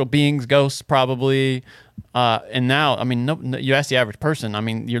supernatural beings, ghosts probably. And now, I mean, no, you ask the average person, I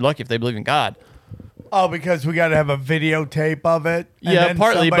mean, you're lucky if they believe in God. Oh, because we got to have a videotape of it? Yeah,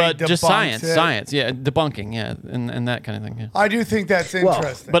 partly, but just science, debunking, and that kind of thing. Yeah. I do think that's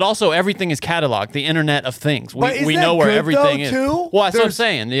interesting. But also, everything is cataloged, the Internet of things. We know where everything is. Too? Well, that's what I'm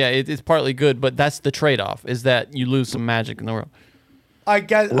saying. Yeah, it's partly good, but that's the trade-off, is that you lose some magic in the world. I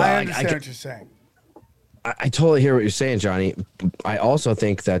understand what you're saying. I totally hear what you're saying, Johnny. I also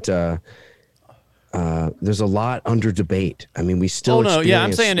think that there's a lot under debate. I mean, we still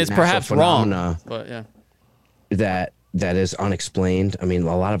I'm saying it's perhaps wrong, but yeah, that is unexplained. I mean,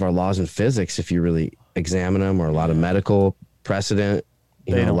 a lot of our laws in physics, if you really examine them, or a lot of medical precedent,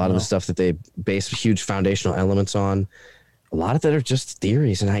 you know, a lot of the stuff that they base huge foundational elements on, a lot of that are just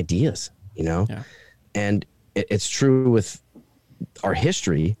theories and ideas, you know. Yeah. And it's true with our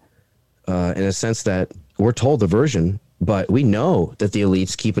history, in a sense that we're told the version, but we know that the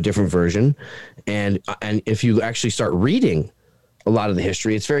elites keep a different version. And if you actually start reading a lot of the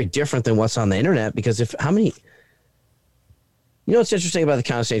history, it's very different than what's on the internet, because you know what's interesting about the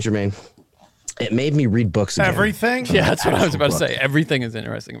Count of Saint Germain? It made me read books again. Everything? Yeah, that's what I was about to say. Everything is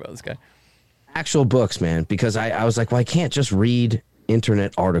interesting about this guy. Actual books, man, because I was like, well, I can't just read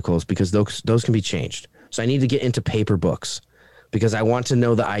internet articles, because those can be changed. So I need to get into paper books, because I want to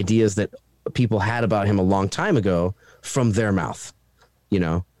know the ideas that people had about him a long time ago from their mouth, you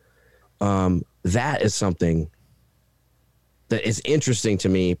know? That is something that is interesting to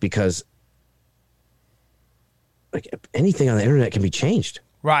me, because like anything on the internet can be changed.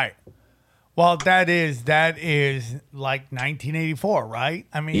 Right. Well, that is like 1984, right?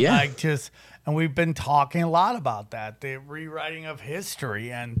 I mean, and we've been talking a lot about that, the rewriting of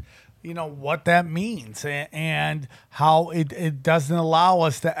history, and you know what that means, and how it doesn't allow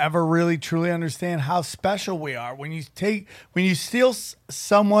us to ever really truly understand how special we are. When you steal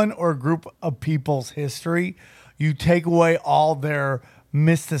someone or a group of people's history, you take away all their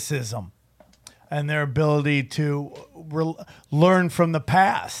mysticism and their ability to learn from the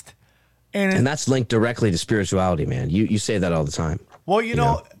past. And that's linked directly to spirituality, man. You say that all the time. Well, you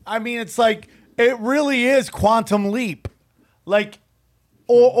know, I mean, it's like, it really is quantum leap. Like,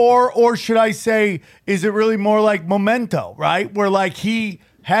 or should I say, is it really more like Memento, right? Where like he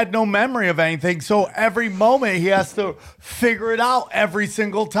had no memory of anything, so every moment he has to figure it out every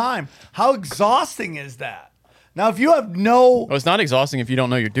single time. How exhausting is that? Now, if you have well, it's not exhausting if you don't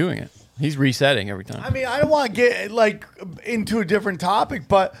know you're doing it. He's resetting every time. I mean, I don't want to get like into a different topic,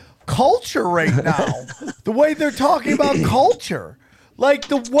 but culture right now, the way they're talking about culture, like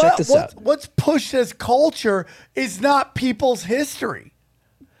what's pushed as culture is not people's history.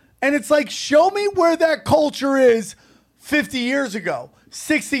 And it's like, show me where that culture is 50 years ago.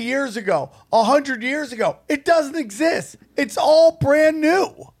 60 years ago, 100 years ago. It doesn't exist. It's all brand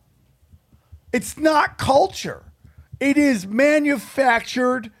new. It's not culture. It is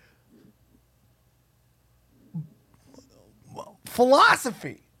manufactured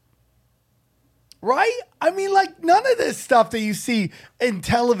philosophy. Right? I mean, like, none of this stuff that you see in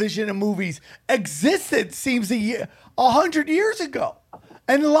television and movies existed, seems 100 years ago.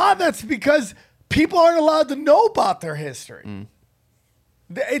 And a lot of that's because people aren't allowed to know about their history.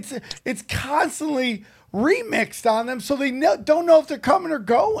 It's constantly remixed on them, so they don't know if they're coming or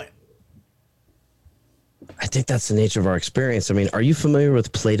going. I think that's the nature of our experience. I mean, are you familiar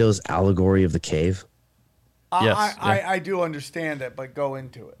with Plato's allegory of the cave? Yes. I do understand it, but go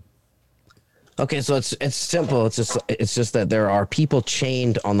into it. Okay, so it's simple. It's just that there are people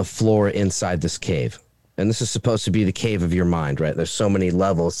chained on the floor inside this cave, and this is supposed to be the cave of your mind, right? There's so many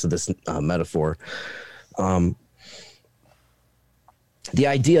levels to this metaphor. The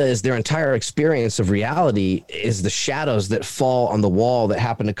idea is their entire experience of reality is the shadows that fall on the wall that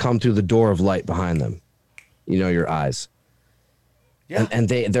happen to come through the door of light behind them. You know, your eyes. Yeah. And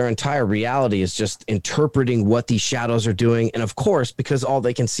their entire reality is just interpreting what these shadows are doing. And of course, because all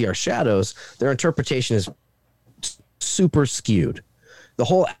they can see are shadows, their interpretation is super skewed. The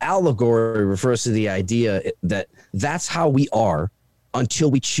whole allegory refers to the idea that that's how we are until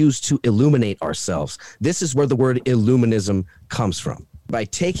we choose to illuminate ourselves. This is where the word illuminism comes from. By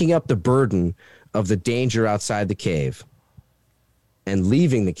taking up the burden of the danger outside the cave and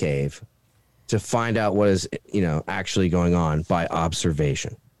leaving the cave to find out what is, actually going on by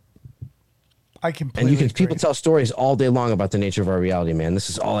observation. I completely agree. People tell stories all day long about the nature of our reality, man. This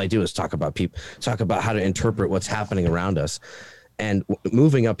is all I do is talk about how to interpret what's happening around us. And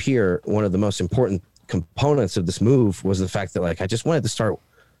moving up here, one of the most important components of this move was the fact that, like, I just wanted to start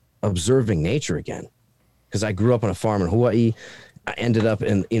observing nature again, because I grew up on a farm in Hawaii. I ended up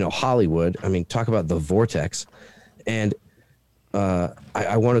in, Hollywood. I mean, talk about the vortex. And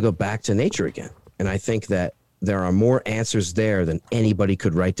I want to go back to nature again. And I think that there are more answers there than anybody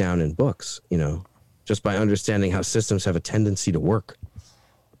could write down in books, just by understanding how systems have a tendency to work.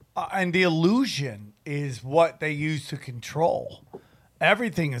 And the illusion is what they use to control.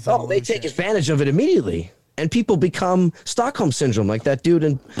 Everything is illusion. They take advantage of it immediately. And people become Stockholm Syndrome, like that dude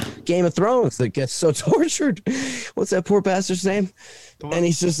in Game of Thrones that gets so tortured. What's that poor bastard's name? And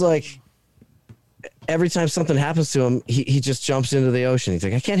he's just like, every time something happens to him, he just jumps into the ocean. He's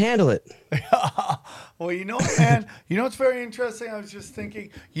like, I can't handle it. Well, you know what, man? You know what's very interesting? I was just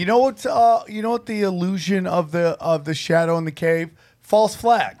thinking. You know what the illusion of the shadow in the cave? False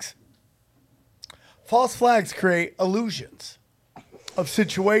flags. False flags create illusions of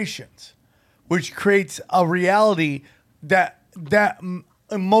situations, which creates a reality that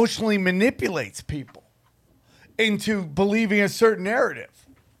emotionally manipulates people into believing a certain narrative,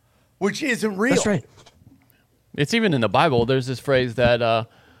 which isn't real. That's right. It's even in the Bible. There's this phrase that,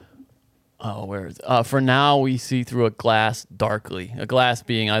 for now we see through a glass darkly. A glass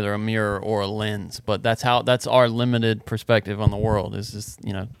being either a mirror or a lens, but that's our limited perspective on the world. Is just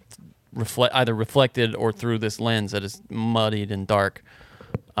either reflected or through this lens that is muddied and dark.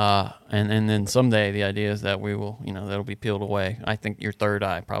 And then someday the idea is that we will, that'll be peeled away. I think your third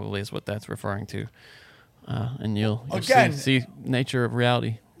eye probably is what that's referring to. And you'll see nature of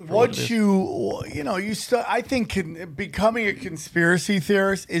reality. I think becoming a conspiracy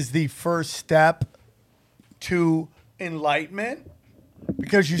theorist is the first step to enlightenment,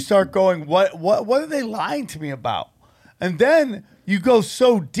 because you start going, what are they lying to me about? And then you go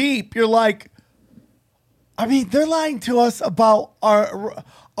so deep, you're like, I mean, they're lying to us about our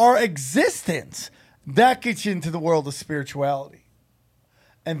existence. That gets you into the world of spirituality.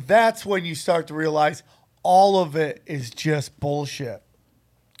 And that's when you start to realize all of it is just bullshit.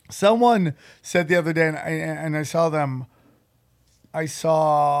 Someone said the other day, and I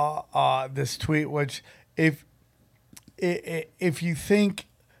saw this tweet, which if you think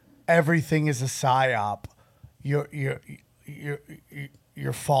everything is a psyop, you're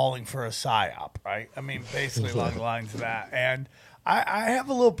falling for a psyop, right? I mean, basically along the lines of that. And I have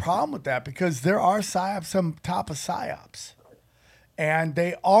a little problem with that, because there are psyops on top of psyops. And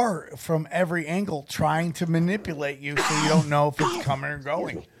they are, from every angle, trying to manipulate you so you don't know if it's coming or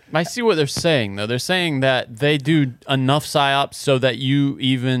going. I see what they're saying, though. They're saying that they do enough psyops so that you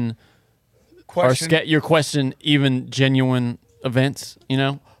even question even genuine events,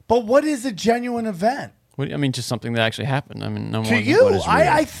 But what is a genuine event? Just something that actually happened. I mean, no more. To you,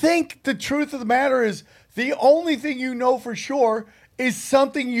 I think the truth of the matter is the only thing you know for sure is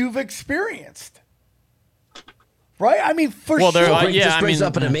something you've experienced. Right? I mean, This brings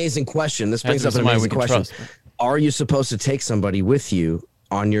up an amazing question. are you supposed to take somebody with you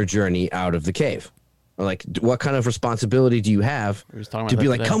on your journey out of the cave? Or like, what kind of responsibility do you have to be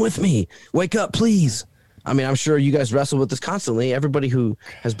like, come with me, wake up, please? I mean, I'm sure you guys wrestle with this constantly. Everybody who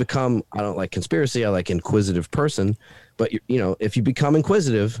has become, I don't like conspiracy, I like inquisitive person. But, you know, if you become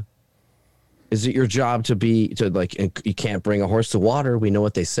inquisitive, is it your job to you can't bring a horse to water? We know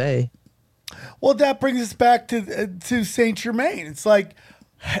what they say. Well, that brings us back to Saint Germain. It's like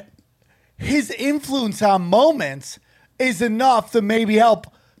his influence on moments is enough to maybe help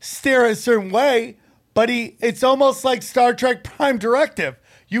steer a certain way, but it's almost like Star Trek Prime Directive.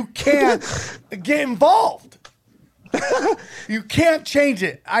 You can't get involved. You can't change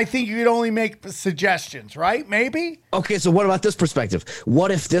it. I think you could only make suggestions, right? Maybe? Okay, so what about this perspective? What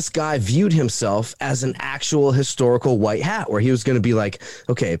if this guy viewed himself as an actual historical white hat, where he was going to be like,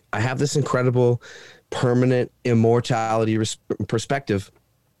 okay, I have this incredible permanent immortality perspective.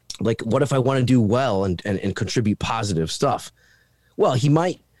 Like, what if I want to do well and contribute positive stuff? Well, he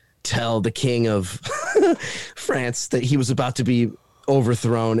might tell the king of France that he was about to be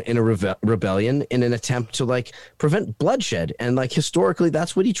overthrown in a rebellion in an attempt to like prevent bloodshed, and like historically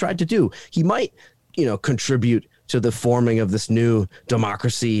that's what he tried to do. He might, you know, contribute to the forming of this new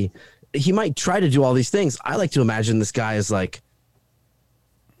democracy. He might try to do all these things. I like to imagine this guy is like,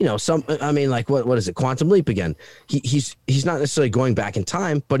 you know, what is it, Quantum Leap again? He's not necessarily going back in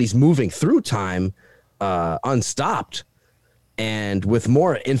time, but he's moving through time unstopped. And with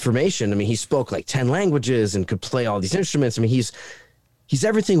more information, I mean, he spoke like 10 languages and could play all these instruments. I mean, he's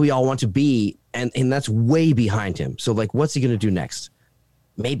everything we all want to be, and that's way behind him. So, like, what's he going to do next?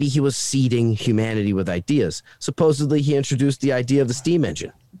 Maybe he was seeding humanity with ideas. Supposedly, he introduced the idea of the steam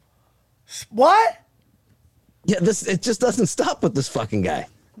engine. What? Yeah, it just doesn't stop with this fucking guy.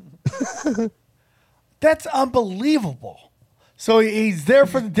 That's unbelievable. So he's there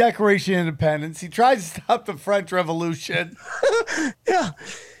for the Declaration of Independence. He tries to stop the French Revolution. Yeah.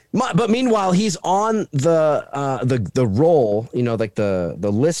 But meanwhile, he's on the roll, you know, like the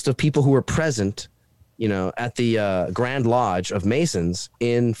list of people who were present, you know, at the Grand Lodge of Masons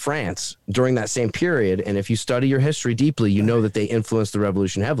in France during that same period. And if you study your history deeply, you know that they influenced the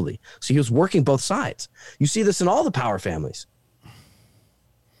revolution heavily. So he was working both sides. You see this in all the power families.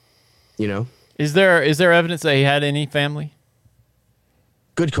 You know? Is there evidence that he had any family?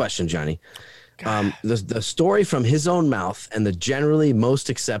 Good question, Johnny. The story from his own mouth and the generally most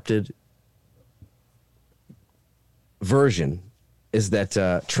accepted version is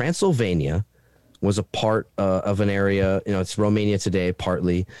that Transylvania was a part of an area, you know, it's Romania today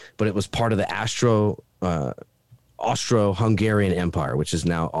partly, but it was part of the Austro-Hungarian Empire, which is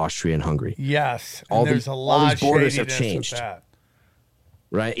now Austria and Hungary. Yes, and there's a lot of borders have changed. With that.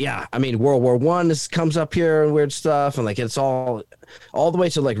 Right. Yeah. I mean, World War I comes up here and weird stuff. And like, it's all the way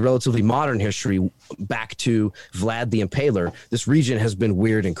to like relatively modern history back to Vlad the Impaler. This region has been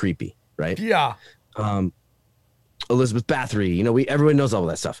weird and creepy. Right. Yeah. Elizabeth Bathory, you know, everybody knows all of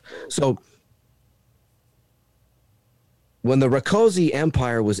that stuff. So when the Rákóczi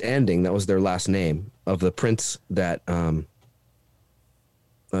Empire was ending, that was their last name of the prince that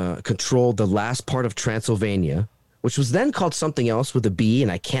controlled the last part of Transylvania, which was then called something else with a B,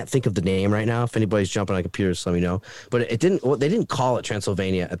 and I can't think of the name right now. If anybody's jumping on computers, let me know. But they didn't call it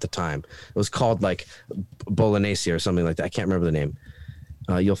Transylvania at the time. It was called like Bolognese or something like that. I can't remember the name.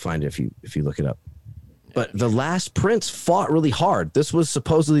 You'll find it if you look it up. But the last prince fought really hard. This was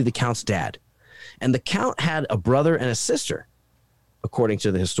supposedly the Count's dad. And the Count had a brother and a sister, according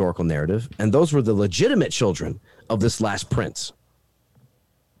to the historical narrative. And those were the legitimate children of this last prince.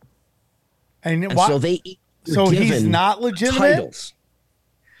 And so they... So he's not legitimate? Titles.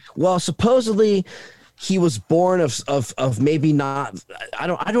 Well, supposedly he was born of maybe not. I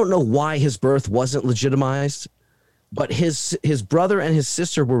don't know why his birth wasn't legitimized, but his brother and his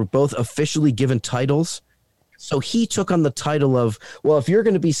sister were both officially given titles. So he took on the title of, well, if you're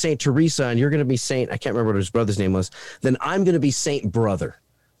going to be Saint Teresa and you're going to be Saint, I can't remember what his brother's name was, then I'm going to be Saint Brother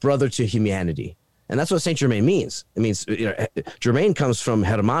to humanity. And that's what Saint Germain means. It means, you know, Germain comes from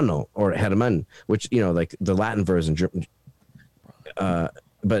Hermano or Herman, which, you know, like the Latin version.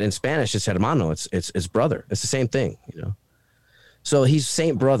 But in Spanish, it's Hermano. It's brother. It's the same thing, you know. So he's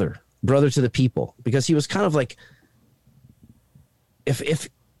Saint Brother to the people, because he was kind of like, if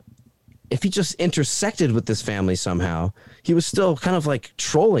he just intersected with this family somehow, he was still kind of like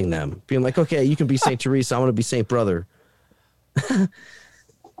trolling them, being like, okay, you can be Saint Teresa. I want to be Saint Brother.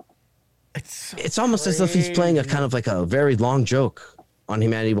 It's almost as if he's playing a kind of like a very long joke on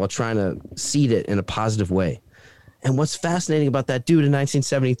humanity while trying to seed it in a positive way. And what's fascinating about that dude in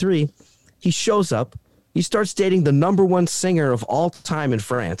 1973, he shows up, he starts dating the #1 singer of all time in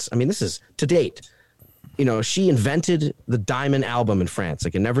France. I mean, this is to date. she invented the diamond album in France.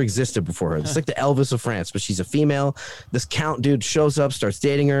 Like, it never existed before her. It's like the Elvis of France, but she's a female. This Count dude shows up, starts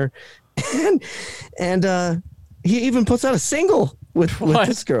dating her, and he even puts out a single with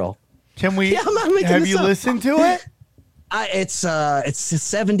this girl. Can we? Yeah, I'm not making have this you up. listened to it? It's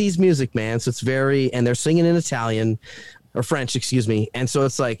 70s music, man. So it's and they're singing in Italian or French, excuse me. And so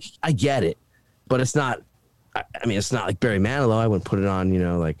it's like, I get it, but it's not. I mean, it's not like Barry Manilow. I wouldn't put it on,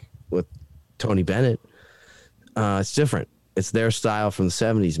 like with Tony Bennett. It's different. It's their style from the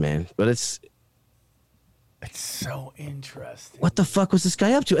 70s, man. But it's so interesting. What the fuck was this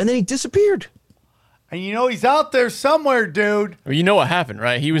guy up to? And then he disappeared. And he's out there somewhere, dude. Well, you know what happened,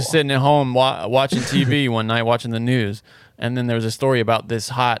 right? He was sitting at home watching TV one night, watching the news, and then there was a story about this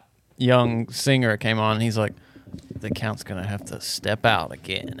hot young singer came on, and he's like, the Count's gonna have to step out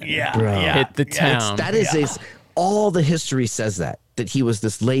again and hit the town. All the history says that he was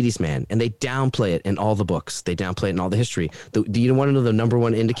this ladies' man, and they downplay it in all the books. They downplay it in all the history. Do you want to know the number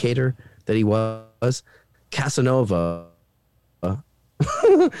one indicator that he was? Casanova.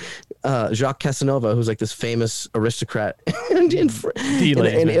 Jacques Casanova, who's like this famous aristocrat in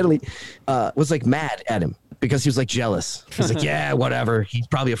Italy, was like mad at him because he was like jealous. He's like, yeah, whatever. He's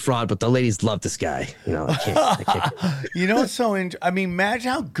probably a fraud, but the ladies love this guy. I can't. It's so interesting. I mean,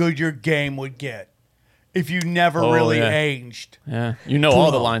 imagine how good your game would get if you never really aged. Yeah,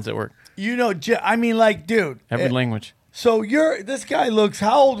 all the lines that work. I mean, like, dude. Every language. So this guy looks,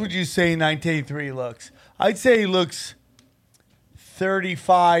 how old would you say 1983 he looks? I'd say he looks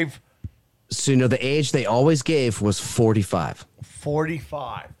 35. So, the age they always gave was 45.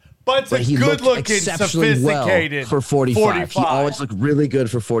 45. But it's he good looking, exceptionally sophisticated. Well for 45. He always looked really good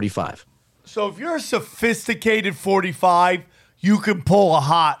for 45. So if you're a sophisticated 45, you can pull a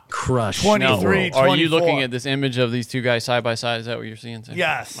hot crush. 23, 24. Are you looking at this image of these two guys side by side? Is that what you're seeing?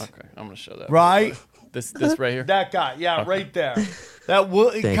 Yes. Okay, I'm going to show that. Right? This right here? That guy. Yeah, right there. That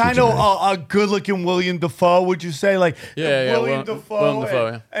kind of a good-looking William Dafoe, would you say? Like William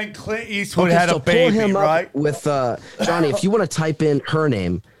Dafoe and Clint Eastwood had a baby, pull him right? Up with Johnny, if you want to type in her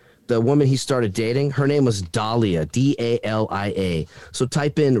name, the woman he started dating, her name was Dahlia, Dalia. So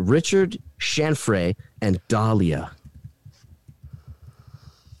type in Richard Chanfray and Dahlia.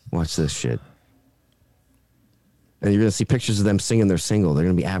 Watch this shit. And you're going to see pictures of them singing their single. They're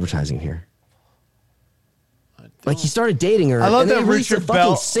going to be advertising here. Like, he started dating her. I love and that then he released a Richard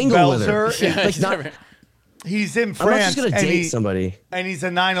fucking single with her. Belzer. Like, not, he's in I'm France. not just going to date somebody. And he's a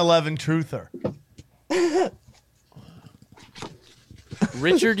 9/11 truther.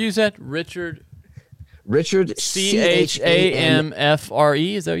 Richard, you said? Richard Richard Chamfre.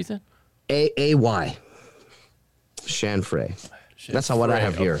 Is that what you said? AAY. Chanfray. That's how what I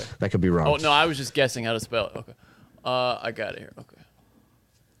have here. That could be wrong. Oh, no, I was just guessing how to spell it. Okay. I got it here. Okay.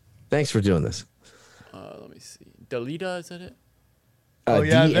 Thanks for doing this. Let me see. Dalida, is that it? Oh,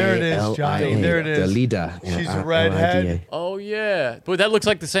 yeah, there it is, Johnny. There it is. Dalida. She's a redhead. Oh, yeah. But that looks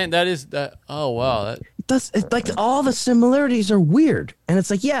like the same. That is that. Oh, wow. It's like all the similarities are weird. And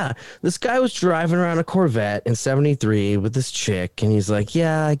it's like, yeah, this guy was driving around a Corvette in 73 with this chick. And he's like,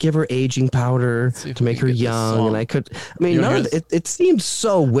 yeah, I give her aging powder to make her young. And it seems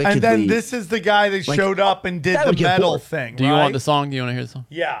so wickedly. And then this is the guy that showed up and did the metal thing. Do you want the song? Do you want to hear the song?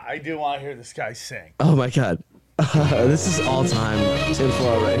 Yeah, I do want to hear this guy sing. Oh, my God. This is all time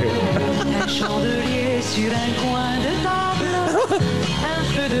tinfoil right here.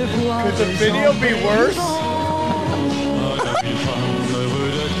 Could the video be worse?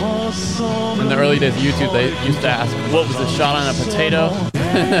 In the early days of YouTube, they used to ask, what was the shot on a potato?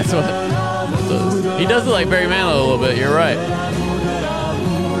 That's what. So he does look like Barry Manilow a little bit. You're right.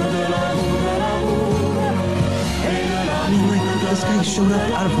 I mean, like, this guy showed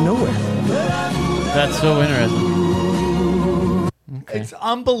up out of nowhere. That's so interesting. Okay. It's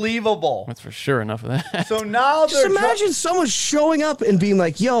unbelievable. That's for sure enough of that. So now just imagine someone showing up and being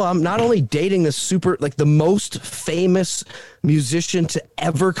like, yo, I'm not only dating this the most famous musician to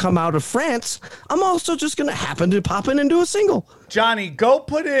ever come out of France, I'm also just going to happen to pop in and do a single. Johnny, go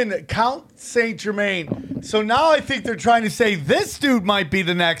put in Count Saint Germain. So now I think they're trying to say this dude might be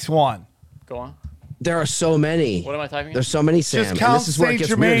the next one. Go on. There are so many. What am I typing? There's so many, Sam. Just Count Saint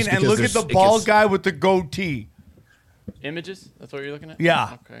Germain and look at the bald guy with the goatee. Images? That's what you're looking at?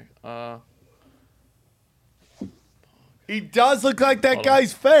 Yeah. Okay. He does look like that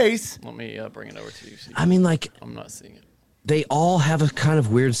guy's face. Let me bring it over to you. I mean, like, I'm not seeing it. They all have a kind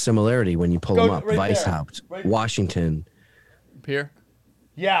of weird similarity when you pull them up. Right Weishaupt, right Washington. Here?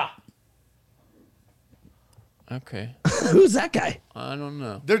 Yeah. Okay. Who's that guy? I don't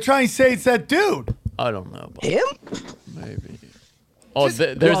know. They're trying to say it's that dude. I don't know. Him? Maybe. Oh,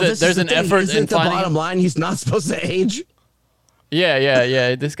 there's an effort in Isn't the finding. bottom line he's not supposed to age?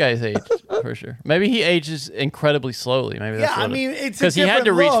 Yeah. This guy's aged for sure. Maybe he ages incredibly slowly. Maybe that's Yeah, what I mean, it's a because he had to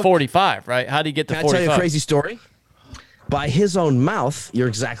different reach look. 45, right? How did he get to Can I 45? tell you a crazy story? By his own mouth, you're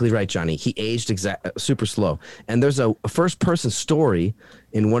exactly right, Johnny. He aged super slow. And there's a first-person story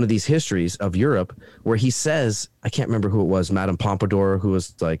in one of these histories of Europe where he says, I can't remember who it was, Madame Pompadour, who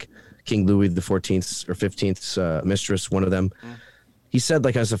was like King Louis the 14th or 15th's mistress, one of them. He said,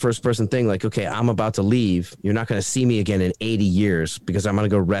 like, as a first-person thing, like, okay, I'm about to leave. You're not going to see me again in 80 years because I'm going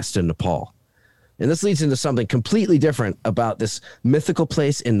to go rest in Nepal. And this leads into something completely different about this mythical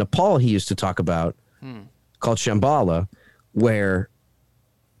place in Nepal he used to talk about called Shambhala, where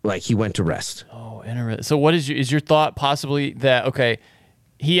like he went to rest. Oh, interesting. So what is your thought possibly that, okay,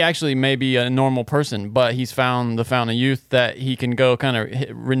 he actually may be a normal person, but he's found the fountain of youth that he can go kind of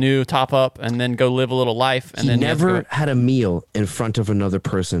renew, top up, and then go live a little life. And He then never had a meal in front of another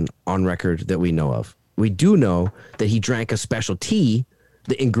person on record that we know of. We do know that he drank a special tea,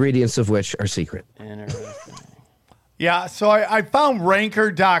 the ingredients of which are secret. Interesting. Yeah, so I found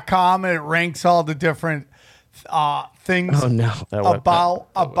ranker.com and it ranks all the different things Oh no.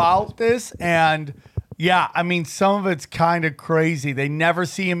 about this. And yeah, I mean, some of it's kind of crazy. They never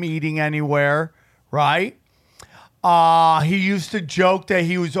see him eating anywhere, right? He used to joke that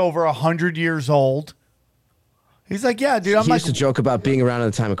he was over 100 years old. He's like, yeah, dude, I'm He like, used to joke about being around at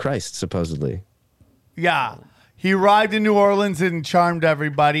the time of Christ, supposedly. yeah. He arrived in New Orleans and charmed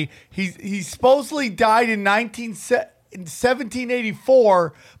everybody. He supposedly died in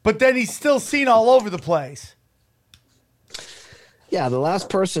 1784, but then he's still seen all over the place. Yeah, the last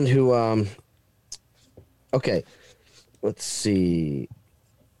person who okay, let's see.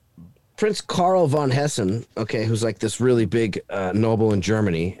 Prince Karl von Hessen, okay, who's like this really big noble in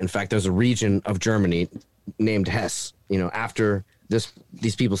Germany. In fact, there's a region of Germany named Hesse, after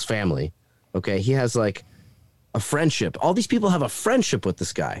these people's family. Okay, he has like a friendship. All these people have a friendship with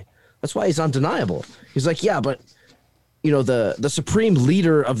this guy. That's why he's undeniable. He's like, yeah, but the supreme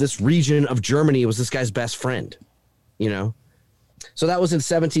leader of this region of Germany was this guy's best friend, So that was in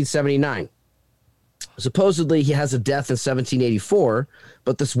 1779. Supposedly he has a death in 1784,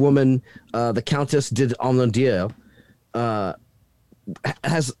 but this woman, the Countess de Almondier,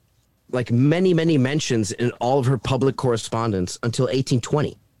 has like many, many mentions in all of her public correspondence until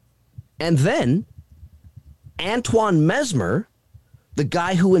 1820. And then Antoine Mesmer, the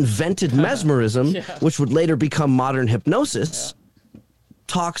guy who invented mesmerism, which would later become modern hypnosis,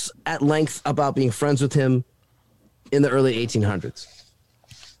 talks at length about being friends with him in the early 1800s.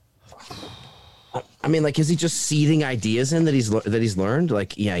 I mean, like, is he just seeding ideas in that he's learned?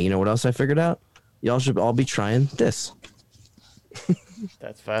 Like, yeah, you know what else I figured out? Y'all should all be trying this.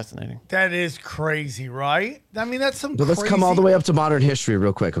 That's fascinating. That is crazy, right? I mean, that's some So let's come all the way up to modern history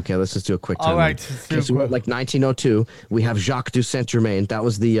real quick. Okay, let's just do a quick time. All right, So like 1902, we have Jacques du Saint-Germain. That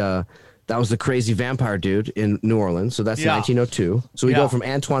was the crazy vampire dude in New Orleans. So that's 1902. So we go from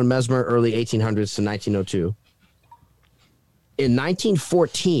Antoine Mesmer, early 1800s to 1902. In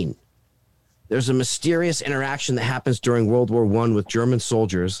 1914, there's a mysterious interaction that happens during World War I with German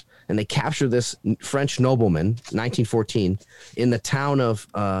soldiers, and they capture this French nobleman, 1914, in the town of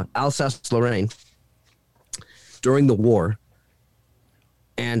Alsace-Lorraine during the war,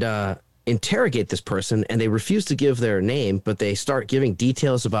 and interrogate this person, and they refuse to give their name, but they start giving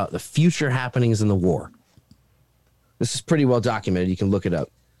details about the future happenings in the war. This is pretty well documented. You can look it up.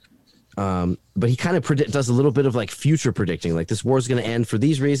 But he kind of does a little bit of like future predicting, like this war is going to end for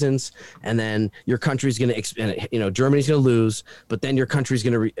these reasons, and then your country's going to, Germany's going to lose, but then your country's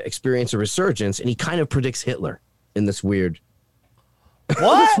going to experience a resurgence, and he kind of predicts Hitler in this weird,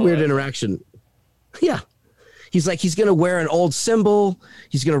 this weird interaction. Yeah, he's like he's going to wear an old symbol,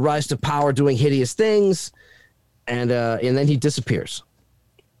 he's going to rise to power doing hideous things, and then he disappears.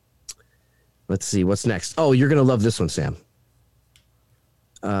 Let's see what's next. Oh, you're going to love this one, Sam.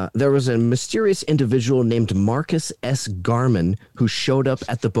 There was a mysterious individual named Marcus S. Garman who showed up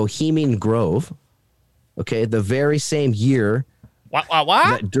at the Bohemian Grove, okay, the very same year. What?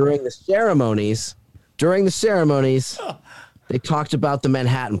 That during the ceremonies, they talked about the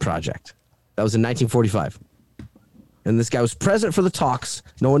Manhattan Project. That was in 1945. And this guy was present for the talks.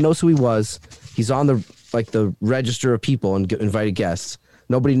 No one knows who he was. He's on the register of people and invited guests.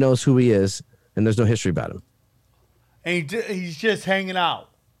 Nobody knows who he is, and there's no history about him. And he's just hanging out.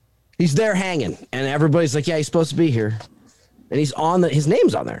 He's there hanging, and everybody's like, yeah, he's supposed to be here. And he's his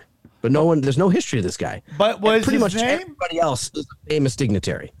name's on there. But there's no history of this guy. But what is pretty his much name? everybody else is a famous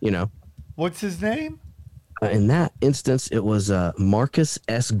dignitary, What's his name? In that instance, it was Marcus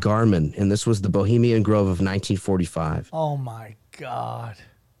S. Garman, and this was the Bohemian Grove of 1945. Oh, my God.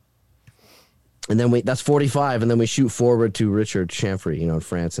 And then that's 45, and then we shoot forward to Richard Chamfrey, in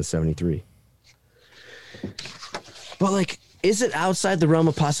France in 73. But like, is it outside the realm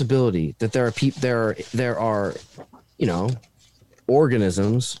of possibility that there are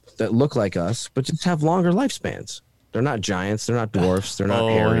organisms that look like us but just have longer lifespans? They're not giants, they're not dwarfs, they're not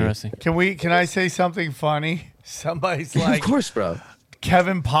hairy. Interesting. Can I say something funny? Somebody's Yeah, like, of course, bro.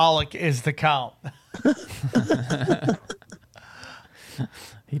 Kevin Pollak is the Count.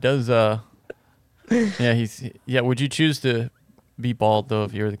 He does. Yeah, would you choose to be bald though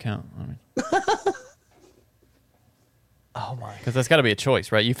if you were the Count? I mean, Oh my. because that's got to be a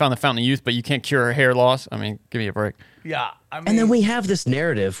choice, right? You found the fountain of youth, but you can't cure hair loss. I mean, give me a break. Yeah. I mean, And then we have this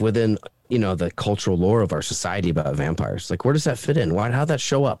narrative within, the cultural lore of our society about vampires. Like, where does that fit in? How'd that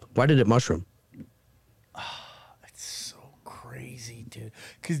show up? Why did it mushroom? it's so crazy, dude.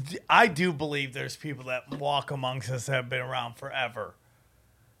 Because I do believe there's people that walk amongst us that have been around forever.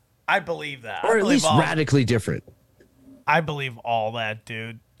 I believe that. Or I at believe least radically different. I believe all that,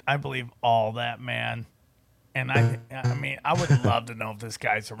 dude. I believe all that, man. And I mean, I would love to know if this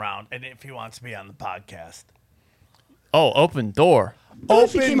guy's around and if he wants to be on the podcast. Oh, open door.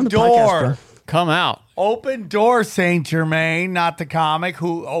 If you came on Open the podcast, door. bro. Come out. Open door, Saint Germain, not the comic,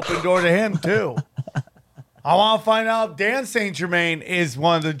 who opened door to him too. I want to find out if Dan Saint Germain is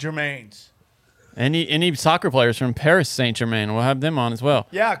one of the Germains. Any soccer players from Paris Saint Germain, we'll have them on as well.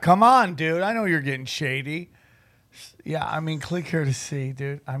 Yeah, come on, dude. I know you're getting shady. Yeah, I mean, click here to see,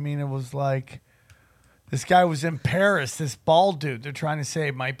 dude. I mean, it was like this guy was in Paris, this bald dude. They're trying to say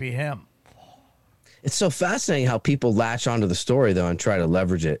it might be him. It's so fascinating how people latch onto the story, though, and try to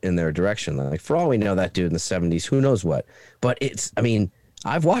leverage it in their direction. Like, for all we know, that dude in the 70s, who knows what? But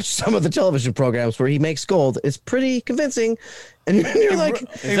I've watched some of the television programs where he makes gold. It's pretty convincing. And you're like,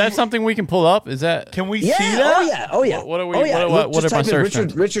 Is that something we can pull up? Is that? Can we yeah, see that? oh yeah. What are we? Oh, yeah. What Just are my type in search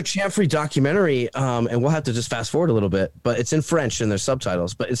terms? Richard Chamfrey documentary, and we'll have to just fast forward a little bit. But it's in French and there's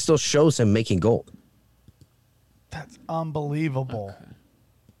subtitles, but it still shows him making gold. That's unbelievable.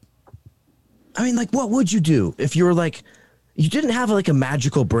 I mean, like, what would you do if you were like, you didn't have like a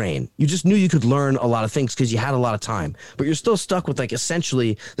magical brain? You just knew you could learn a lot of things because you had a lot of time, but you're still stuck with like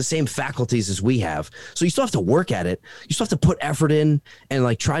essentially the same faculties as we have. So you still have to work at it. You still have to put effort in and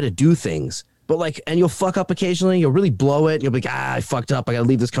like try to do things. But like, and you'll fuck up occasionally. You'll really blow it. You'll be like, I fucked up. I got to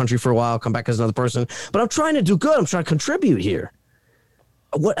leave this country for a while. Come back as another person. But I'm trying to do good. I'm trying to contribute here.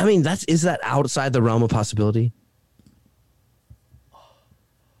 Is that outside the realm of possibility?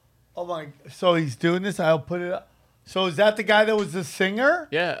 Oh my! So he's doing this. I'll put it up. So is that the guy that was the singer?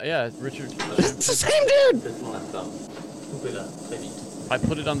 Yeah, it's Richard. It's the same dude. I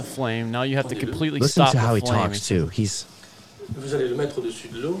put it on the flame. Now you have to completely Listen stop to how the he flame. talks too. He's Vous allez le mettre au-dessus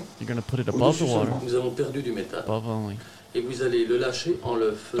de l'eau. You're gonna put it above the water. Nous avons perdu du métal. Above only. Et vous allez le lâcher en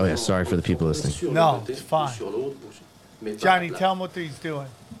le faisant. Oh yeah, sorry for the people listening. sur le No, côté, it's fine. sur l'autre, mais pas Johnny, à plat. tell him what he's doing.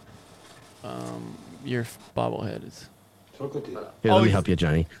 Your bobblehead is. Sur le côté. Here, Oh, let me he's- help you,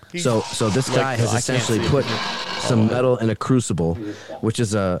 Johnny. he's- So this guy has I can't essentially see put it. some metal in a crucible, which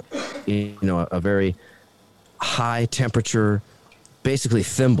is a very high temperature, basically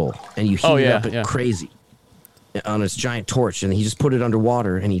thimble, and you heat Oh, it yeah, up yeah. crazy on this giant torch, and he just put it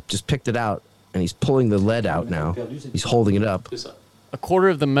underwater, and he just picked it out, and he's pulling the lead out now. He's holding it up, C'est ça. A quarter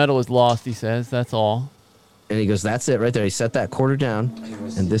of the metal is lost, he says. That's all. and he goes, "That's it right there." He set that quarter down,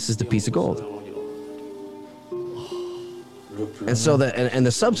 and this is the piece of gold. And so and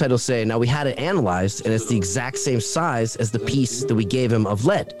the subtitles say, now we had it analyzed, and it's the exact same size as the piece that we gave him of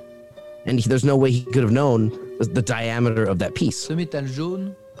lead. And there's no way he could have known the diameter of that piece. Ce métal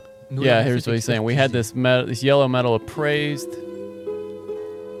jaune. nous Yeah, l'avons here's fait what he's saying. We had expertiser. this yellow metal appraised.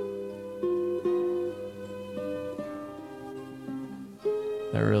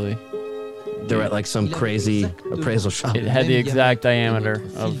 That really. They're at like some crazy appraisal shop. It had the Même exact diamètre diameter que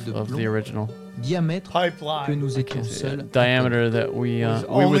notre fil de of the plomb. original. Diamètre que Pipeline. nous étions seuls. Diameter that we were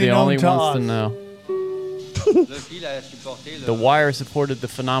only the known only to ones to us. know. The wire supported the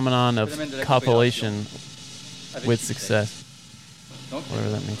phenomenon of copulation with success. Whatever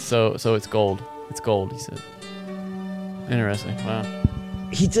that means. So it's gold. It's gold, he said. Interesting. Wow.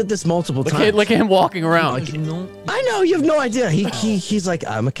 He did this multiple times. Look at him walking around. Like- Non, I know, you have no idea. He's like,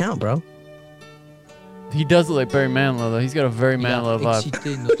 I'm a count, bro. He does look like Barry Manilow, though. He's got a very il Manilow a vibe.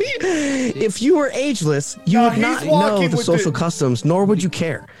 excité notre If you were ageless, you No, would he's not know walking the with social the- customs, nor would you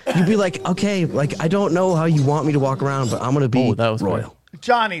care. You'd be like, okay, like I don't know how you want me to walk around, but I'm gonna be Oh, that was royal.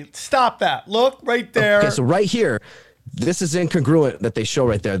 Johnny, stop that. Look right there. Okay, so right here, this is incongruent that they show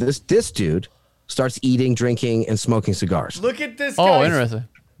right there. This dude starts eating, drinking, and smoking cigars. Look at this Oh, guy's interesting.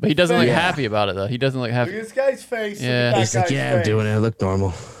 But he doesn't look Yeah. happy about it though. He doesn't look Look at happy. this guy's face. Yeah. Look at He's that like, guy's yeah, I'm face. doing it. I look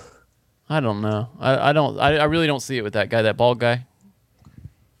normal. I don't know. I really don't see it with that guy, that bald guy.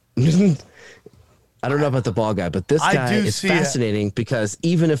 I don't know about the ball guy, but this I guy do is see it. fascinating because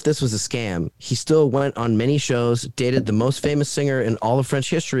even if this was a scam, he still went on many shows, dated the most famous singer in all of French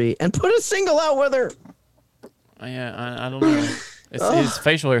history, and put a single out with her. Yeah, I don't know. His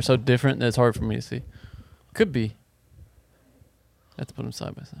facial hair is so different that it's hard for me to see. Could be. I have to put them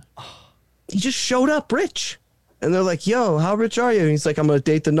side by side. He just showed up rich. And they're like, yo, how rich are you? And he's like, I'm going to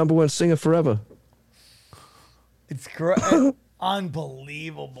date the #1 singer forever. It's great.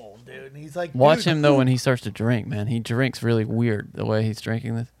 Unbelievable, dude. And he's like, Watch dude, him though when he starts to drink, man. He drinks really weird the way he's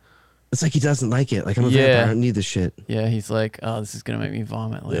drinking this. It's like he doesn't like it. Like, I'm a Yeah. vampire. I don't need this shit. Yeah, he's like, oh, this is gonna make me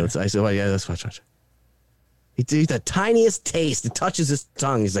vomit Yeah, later. I said, well, yeah, let's watch. He did the tiniest taste. It touches his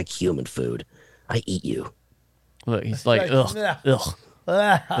tongue. He's like, human food. I eat you. Look, he's like, ugh, ugh,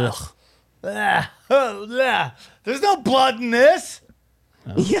 ugh. There's no blood in this.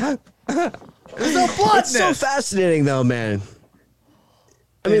 Yeah. There's no blood It's in so this. fascinating, though, man.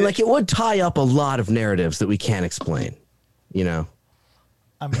 I mean, like, it would tie up a lot of narratives that we can't explain, you know?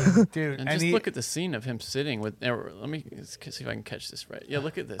 I mean, dude, And just look at the scene of him sitting with. Let me see if I can catch this right. Yeah,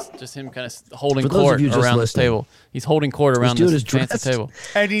 look at this. Just him kind of holding For those of court you just around this listening, table. He's holding court around dude this is fancy dressed table.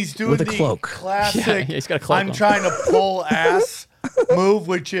 and he's doing with a the cloak. classic. Yeah, he's got a cloak I'm on. trying to pull ass move,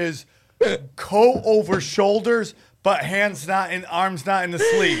 which is coat over shoulders, but hands not in, arms not in the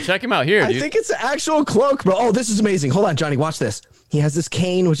sleeve. Check him out here, I dude. think it's an actual cloak, bro. Oh, this is amazing. Hold on, Johnny. Watch this. He has this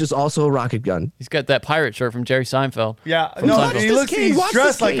cane, which is also a rocket gun. He's got that pirate shirt from Jerry Seinfeld. Yeah, From no, Seinfeld. he this looks. cane, He's watch dressed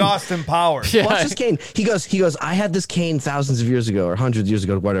this like cane. Austin Powers. Yeah. Watch this cane. He goes, I had this cane thousands of years ago or hundreds of years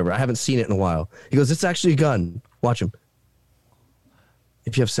ago, whatever. I haven't seen it in a while. He goes, it's actually a gun. Watch him.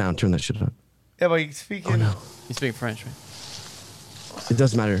 If you have sound, turn that shit on. Yeah, but he's speaking. Oh, no. He's speaking French, man. It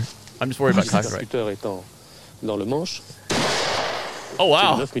doesn't matter. I'm just worried about copyright. étant dans le manche, Oh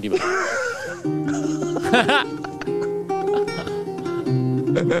wow. 9 mm.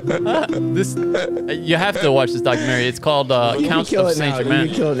 This you have to watch this documentary. It's called You can Count kill of it now. Saint You Germain,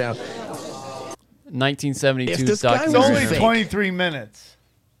 can kill it now. 1972 If this guy It's was documentary. only fake. 23 minutes.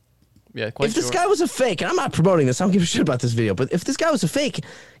 Yeah, quite If this short. guy was a fake, and I'm not promoting this, I don't give a shit about this video, but if this guy was a fake,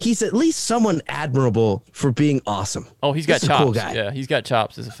 he's at least someone admirable for being awesome. Oh, he's got This is a chops. cool guy. Yeah, he's got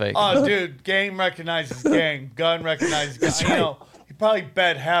chops as a fake. Oh, dude, game recognizes game. Gun recognizes gun. That's You right. know, he probably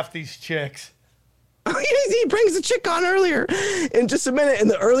bet half these chicks. He brings the chick on earlier in just a minute.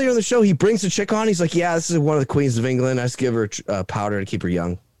 And earlier in the show, he brings the chick on. He's like, yeah, this is one of the queens of England. I just give her powder to keep her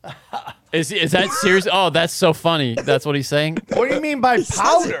young. Is that serious? Oh, that's so funny. That's what he's saying. What do you mean by says it.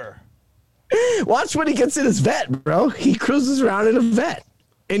 powder? Watch when he gets in his vet, bro. He cruises around in a vet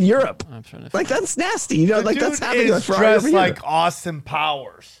in Europe. I'm trying to. Like, that's nasty. You know, The like, dude that's happening is on Ferrari dressed over here. like Austin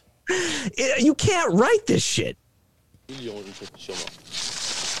Powers. You can't write this shit.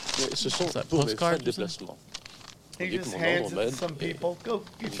 Mais ce sont that pour les postcard, frais de déplacement. He Tandis just que mon hands ordre it to m'aide some et- people. Go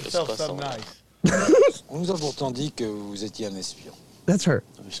get me yourself laisse something pas nice. On nous a pourtant dit que vous étiez un espion. That's her.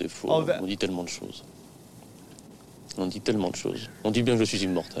 Mais c'est faux, Oh, that- on dit tellement de choses. On dit tellement de choses. On dit bien que je suis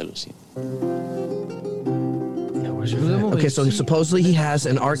immortel aussi. Okay, so supposedly he has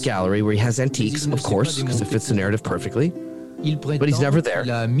an art gallery where he has antiques, of course, because it fits the narrative perfectly. Il But he's never there.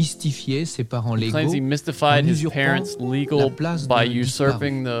 Il a mystifié ses parents légaux. Claims he mystified en his usurpant parents' la legal place by d'un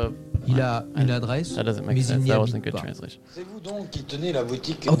usurping the. Il a une adresse, That doesn't make mais il sense. n'y That habite wasn't good pas. translation. C'est vous donc qui tenez la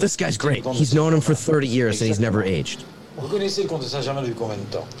boutique. Oh, this guy's great. He's known him for 30 years and he's never aged. Vous connaissez le comte de Saint-Germain depuis combien de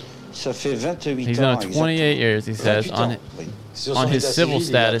temps? Ça fait 28 He's ans. done it 28 years, he says. 28 On ans, it. oui. Sur on son his état civil civil,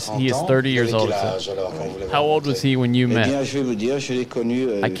 il a status, 30 he is ans. 30 years Vous old. avez it quel says. âge, alors, quand vous l'avez How old was he when you Eh bien, met? je vais vous dire, je l'ai connu.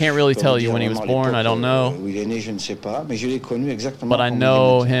 I can't really je peux tell vous you dire when he was vraiment born. I don't know. Où il est né, je ne sais pas, mais je l'ai connu exactement. But I comme il est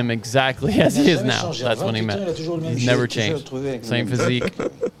know maintenant. him exactly as he is jamais now. changé. That's when he 28 ans, met. il a toujours le même He's never toujours changed. retrouvé avec le Same même- physique.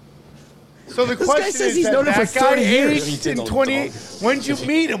 So the This guy question says is he's known him that for guy 30 years. aged in 28. When did you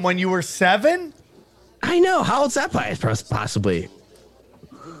meet him? When you were 7? I know. How old's that by possibly?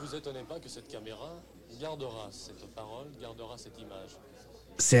 Vous ne vous étonnez pas que cette caméra gardera cette parole, gardera cette image.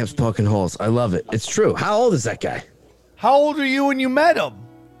 Sam's poking holes. I love it. It's true. How old is that guy? How old were you when you met him?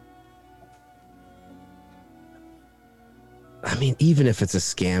 I mean, even if it's a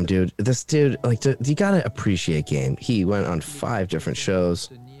scam, dude, this dude, like, you gotta appreciate game. He went on 5 different shows.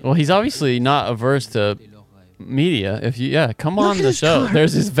 Well, he's obviously not averse to media. If you, come Look on at the his show. car.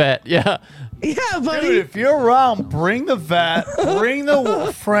 There's his vet. Yeah. Yeah, buddy. Dude, if you're around, bring the vet, bring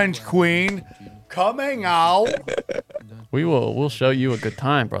the French queen, come hang out. We'll show you a good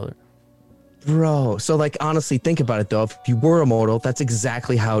time, brother. Bro, so, like, honestly, think about it, though. If you were immortal, that's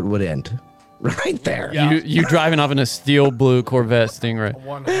exactly how it would end. right there. You driving off in a steel blue Corvette Stingray.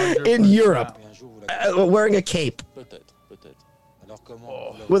 100%. In Europe, wearing a cape Peut-être, peut-être. Alors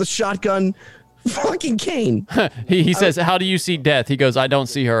comment vous with a shotgun, fucking cane. He says, "How do you see death?" He goes, "I don't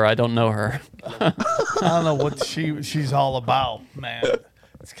see her. I don't know her." I don't know what she's all about, man.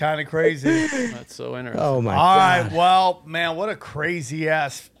 It's kind of crazy. That's so interesting. Oh my All god. right, well, man, what a crazy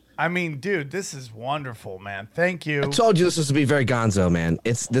ass. I mean, dude, this is wonderful, man. Thank you. I told you this was to be very gonzo, man.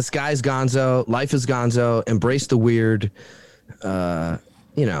 This guy's gonzo. Life is gonzo. Embrace the weird.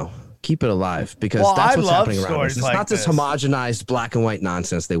 Keep it alive because Well, that's I what's love happening around us. stories It's like not this this. homogenized black and white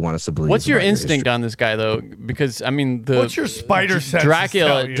nonsense they want us to believe. What's your about instinct history. on this guy though? Because I mean, What's your spider sense?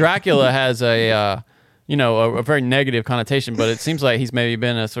 Dracula has a a very negative connotation, but it seems like he's maybe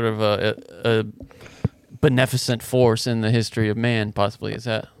been a sort of a beneficent force in the history of man. Possibly is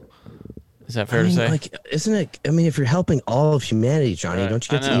that fair to say? Like, isn't it? I mean, if you're helping all of humanity, Johnny, Right. don't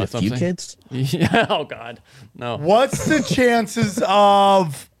you get I to know, eat a that's what few I'm saying. kids? Yeah. Oh God, no. What's the chances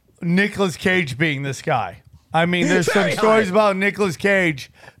of Nicolas Cage being this guy? I mean, there's some Very stories high. about Nicolas Cage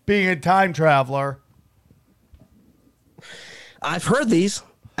being a time traveler. I've heard these.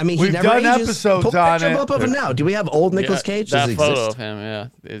 I mean, We've he never done ages. episodes Pull a on picture it. up of him now. Do we have old Nicolas Yeah, Cage? That Does it photo exist? of him, yeah,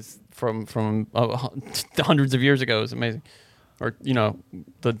 is from hundreds of years ago. It's amazing, or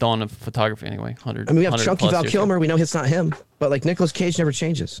the dawn of photography. Anyway, I mean, we have 100 Chunky plus Val years Kilmer. We know it's not him, but like Nicolas Cage never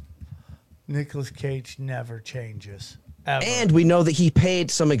changes. Nicolas Cage never changes. Ever. And we know that he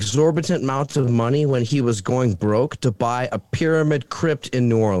paid some exorbitant amount of money when he was going broke to buy a pyramid crypt in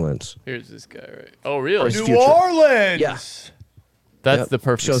New Orleans. Here's this guy, right? Oh, really? New future. Orleans. Yeah. That's Yep. the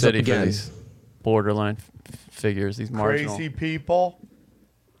perfect Shows up city for again. these borderline figures, these marginal. Crazy people.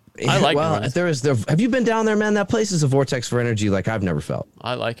 I like New well, Orleans. have you been down there, man? That place is a vortex for energy like I've never felt.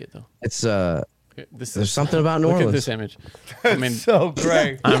 I like it though. It's This there's something about New Look at Orleans. this image. I mean, So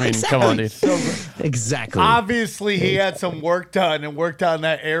great. I mean, come on, dude. Exactly. Obviously, he had some work done and worked on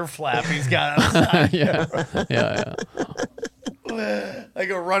that air flap he's got outside. yeah. Like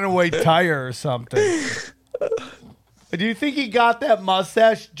a runaway tire or something. Do you think he got that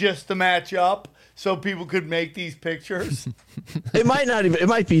mustache just to match up so people could make these pictures? It might not even. It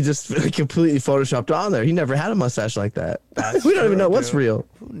might be just completely photoshopped on there. He never had a mustache like that. We don't even know what's real.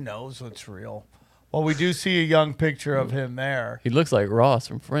 Who knows what's real? Well, we do see a young picture of him there. He looks like Ross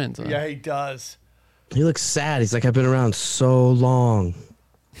from Friends. Huh? Yeah, he does. He looks sad. He's like, I've been around so long.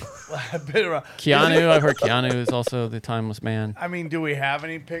 I've been around. Keanu, I've heard Keanu is also the timeless man. I mean, do we have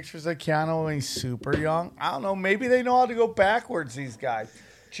any pictures of Keanu when he's super young? I don't know. Maybe they know how to go backwards, these guys,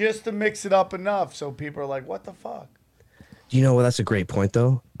 just to mix it up enough so people are like, what the fuck? You know what? That's a great point,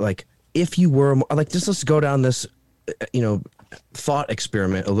 though. Like, if you were like, just let's go down this, thought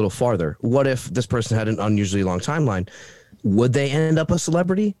experiment a little farther. What if this person had an unusually long timeline? Would they end up a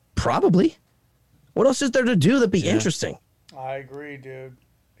celebrity? Probably. What else is there to do that'd be interesting? I agree, dude.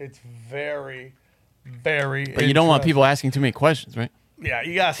 It's very, very. But you don't want people asking too many questions, right? Yeah,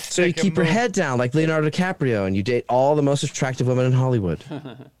 you got. So you keep your head down like Leonardo DiCaprio, and you date all the most attractive women in Hollywood.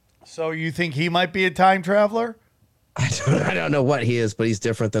 So you think he might be a time traveler? I don't know what he is, but he's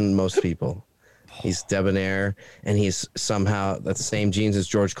different than most people. He's debonair, and he's somehow the same genes as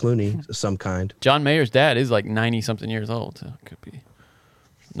George Clooney, of some kind. John Mayer's dad is like 90-something years old, so could be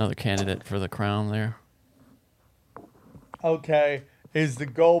another candidate for the crown there. Okay, is the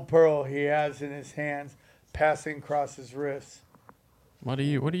gold pearl he has in his hands passing across his wrists? What are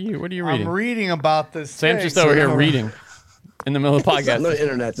you reading? I'm reading about this. Sam's just over here reading in the middle of the He's on podcast. the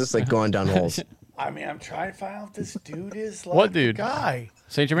internet, just like going down holes. I mean, I'm trying to find out if this dude is like What dude? the guy.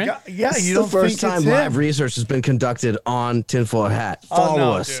 Saint Germain? Yeah, This you is don't the first think it's time live him? research has been conducted on Tinfoil Hat. Follow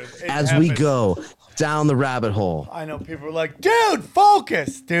no, us dude, it as we happens. go down the rabbit hole. I know people are like, dude,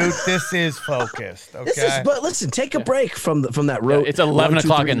 focus, dude. This is focused. Okay. This is, but listen, take a break from that road. It's 11 1, 2,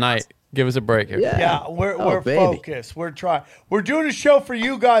 o'clock 3. at night. Give us a break here. Yeah, we're baby. focused. We're trying. We're doing a show for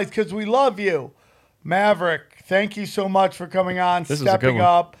you guys because we love you. Maverick, thank you so much for coming on, This was a good stepping one.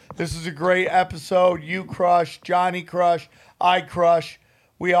 up. This is a great episode. You crushed, Johnny crushed, I crushed.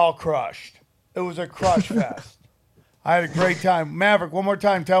 We all crushed. It was a crush fest. I had a great time. Maverick, one more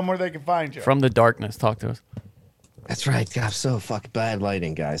time, tell them where they can find you. From the darkness, talk to us. That's right. God, so fucking bad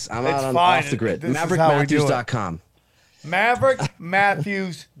lighting, guys. I'm It's out on fine. off the grid. This is how we do it. MaverickMatthews.com.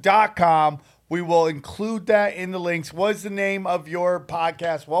 MaverickMatthews.com. We will include that in the links. What's the name of your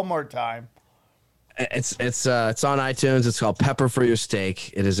podcast? One more time. It's on iTunes. It's called Pepper for Your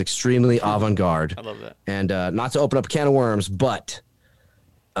Steak. It is extremely avant-garde. I love that. And not to open up a can of worms, but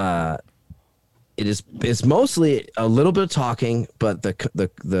it's mostly a little bit of talking, but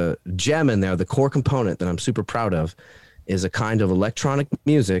the gem in there, the core component that I'm super proud of, is a kind of electronic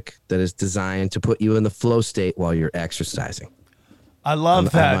music that is designed to put you in the flow state while you're exercising. I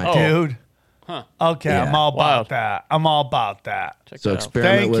love that, dude. Huh. Okay, Yeah. I'm all about that. I'm all about that. So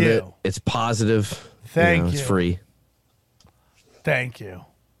experiment Thank with you. it. It's positive. Thank It's you. free. Thank you.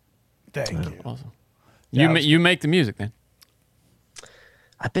 Thank you. Awesome. Yeah, You make the music then?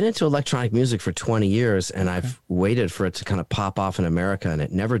 I've been into electronic music for 20 years, and I've waited for it to kind of pop off in America, and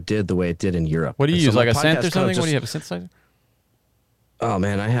it never did the way it did in Europe. What do you And use, so like my a synth podcast or kind of something? What just- do you have, a synthesizer? Oh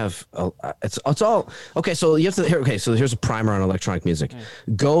man, I have. It's all okay. So you have to. Okay, so here's a primer on electronic music.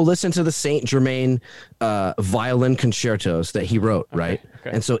 Go listen to the Saint Germain violin concertos that he wrote, right?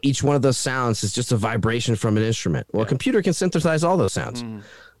 okay. And so each one of those sounds is just a vibration from an instrument. Well, a computer can synthesize all those sounds.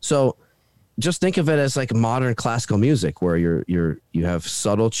 So just think of it as like modern classical music, where you have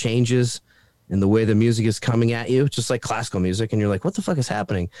subtle changes in the way the music is coming at you, just like classical music, and you're like, what the fuck is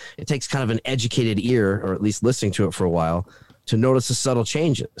happening? It takes kind of an educated ear, or at least listening to it for a while, to notice the subtle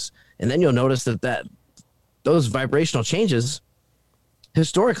changes. And then you'll notice that those vibrational changes,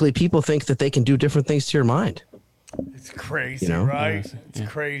 historically, people think that they can do different things to your mind. It's crazy, You know? right? Yeah.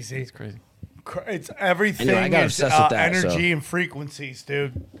 It's crazy. It's crazy. It's everything Anyway, I got is obsessed with that, energy so. and frequencies,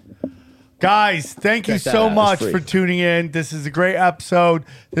 dude. Guys, thank you Check that so out. It's much free. for tuning in. This is a great episode.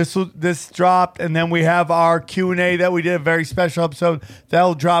 This dropped, and then we have our Q&A that we did, a very special episode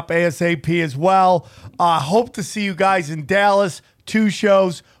that'll drop ASAP as well. Hope to see you guys in Dallas. 2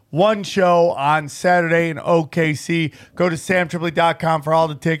 shows, 1 show on Saturday in OKC. Go to samtripoli.com for all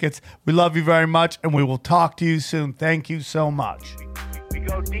the tickets. We love you very much, and we will talk to you soon. Thank you so much. We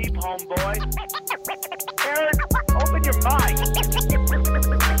go deep, homeboy. Aaron, open your mind.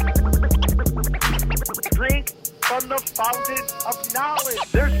 Drink from the fountain of knowledge.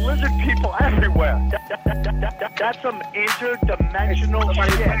 There's lizard people everywhere. That's some interdimensional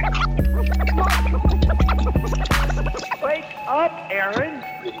shit. Wake up, Aaron.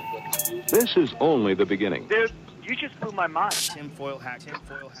 This is only the beginning. Dude, you just blew my mind. Tinfoil hat.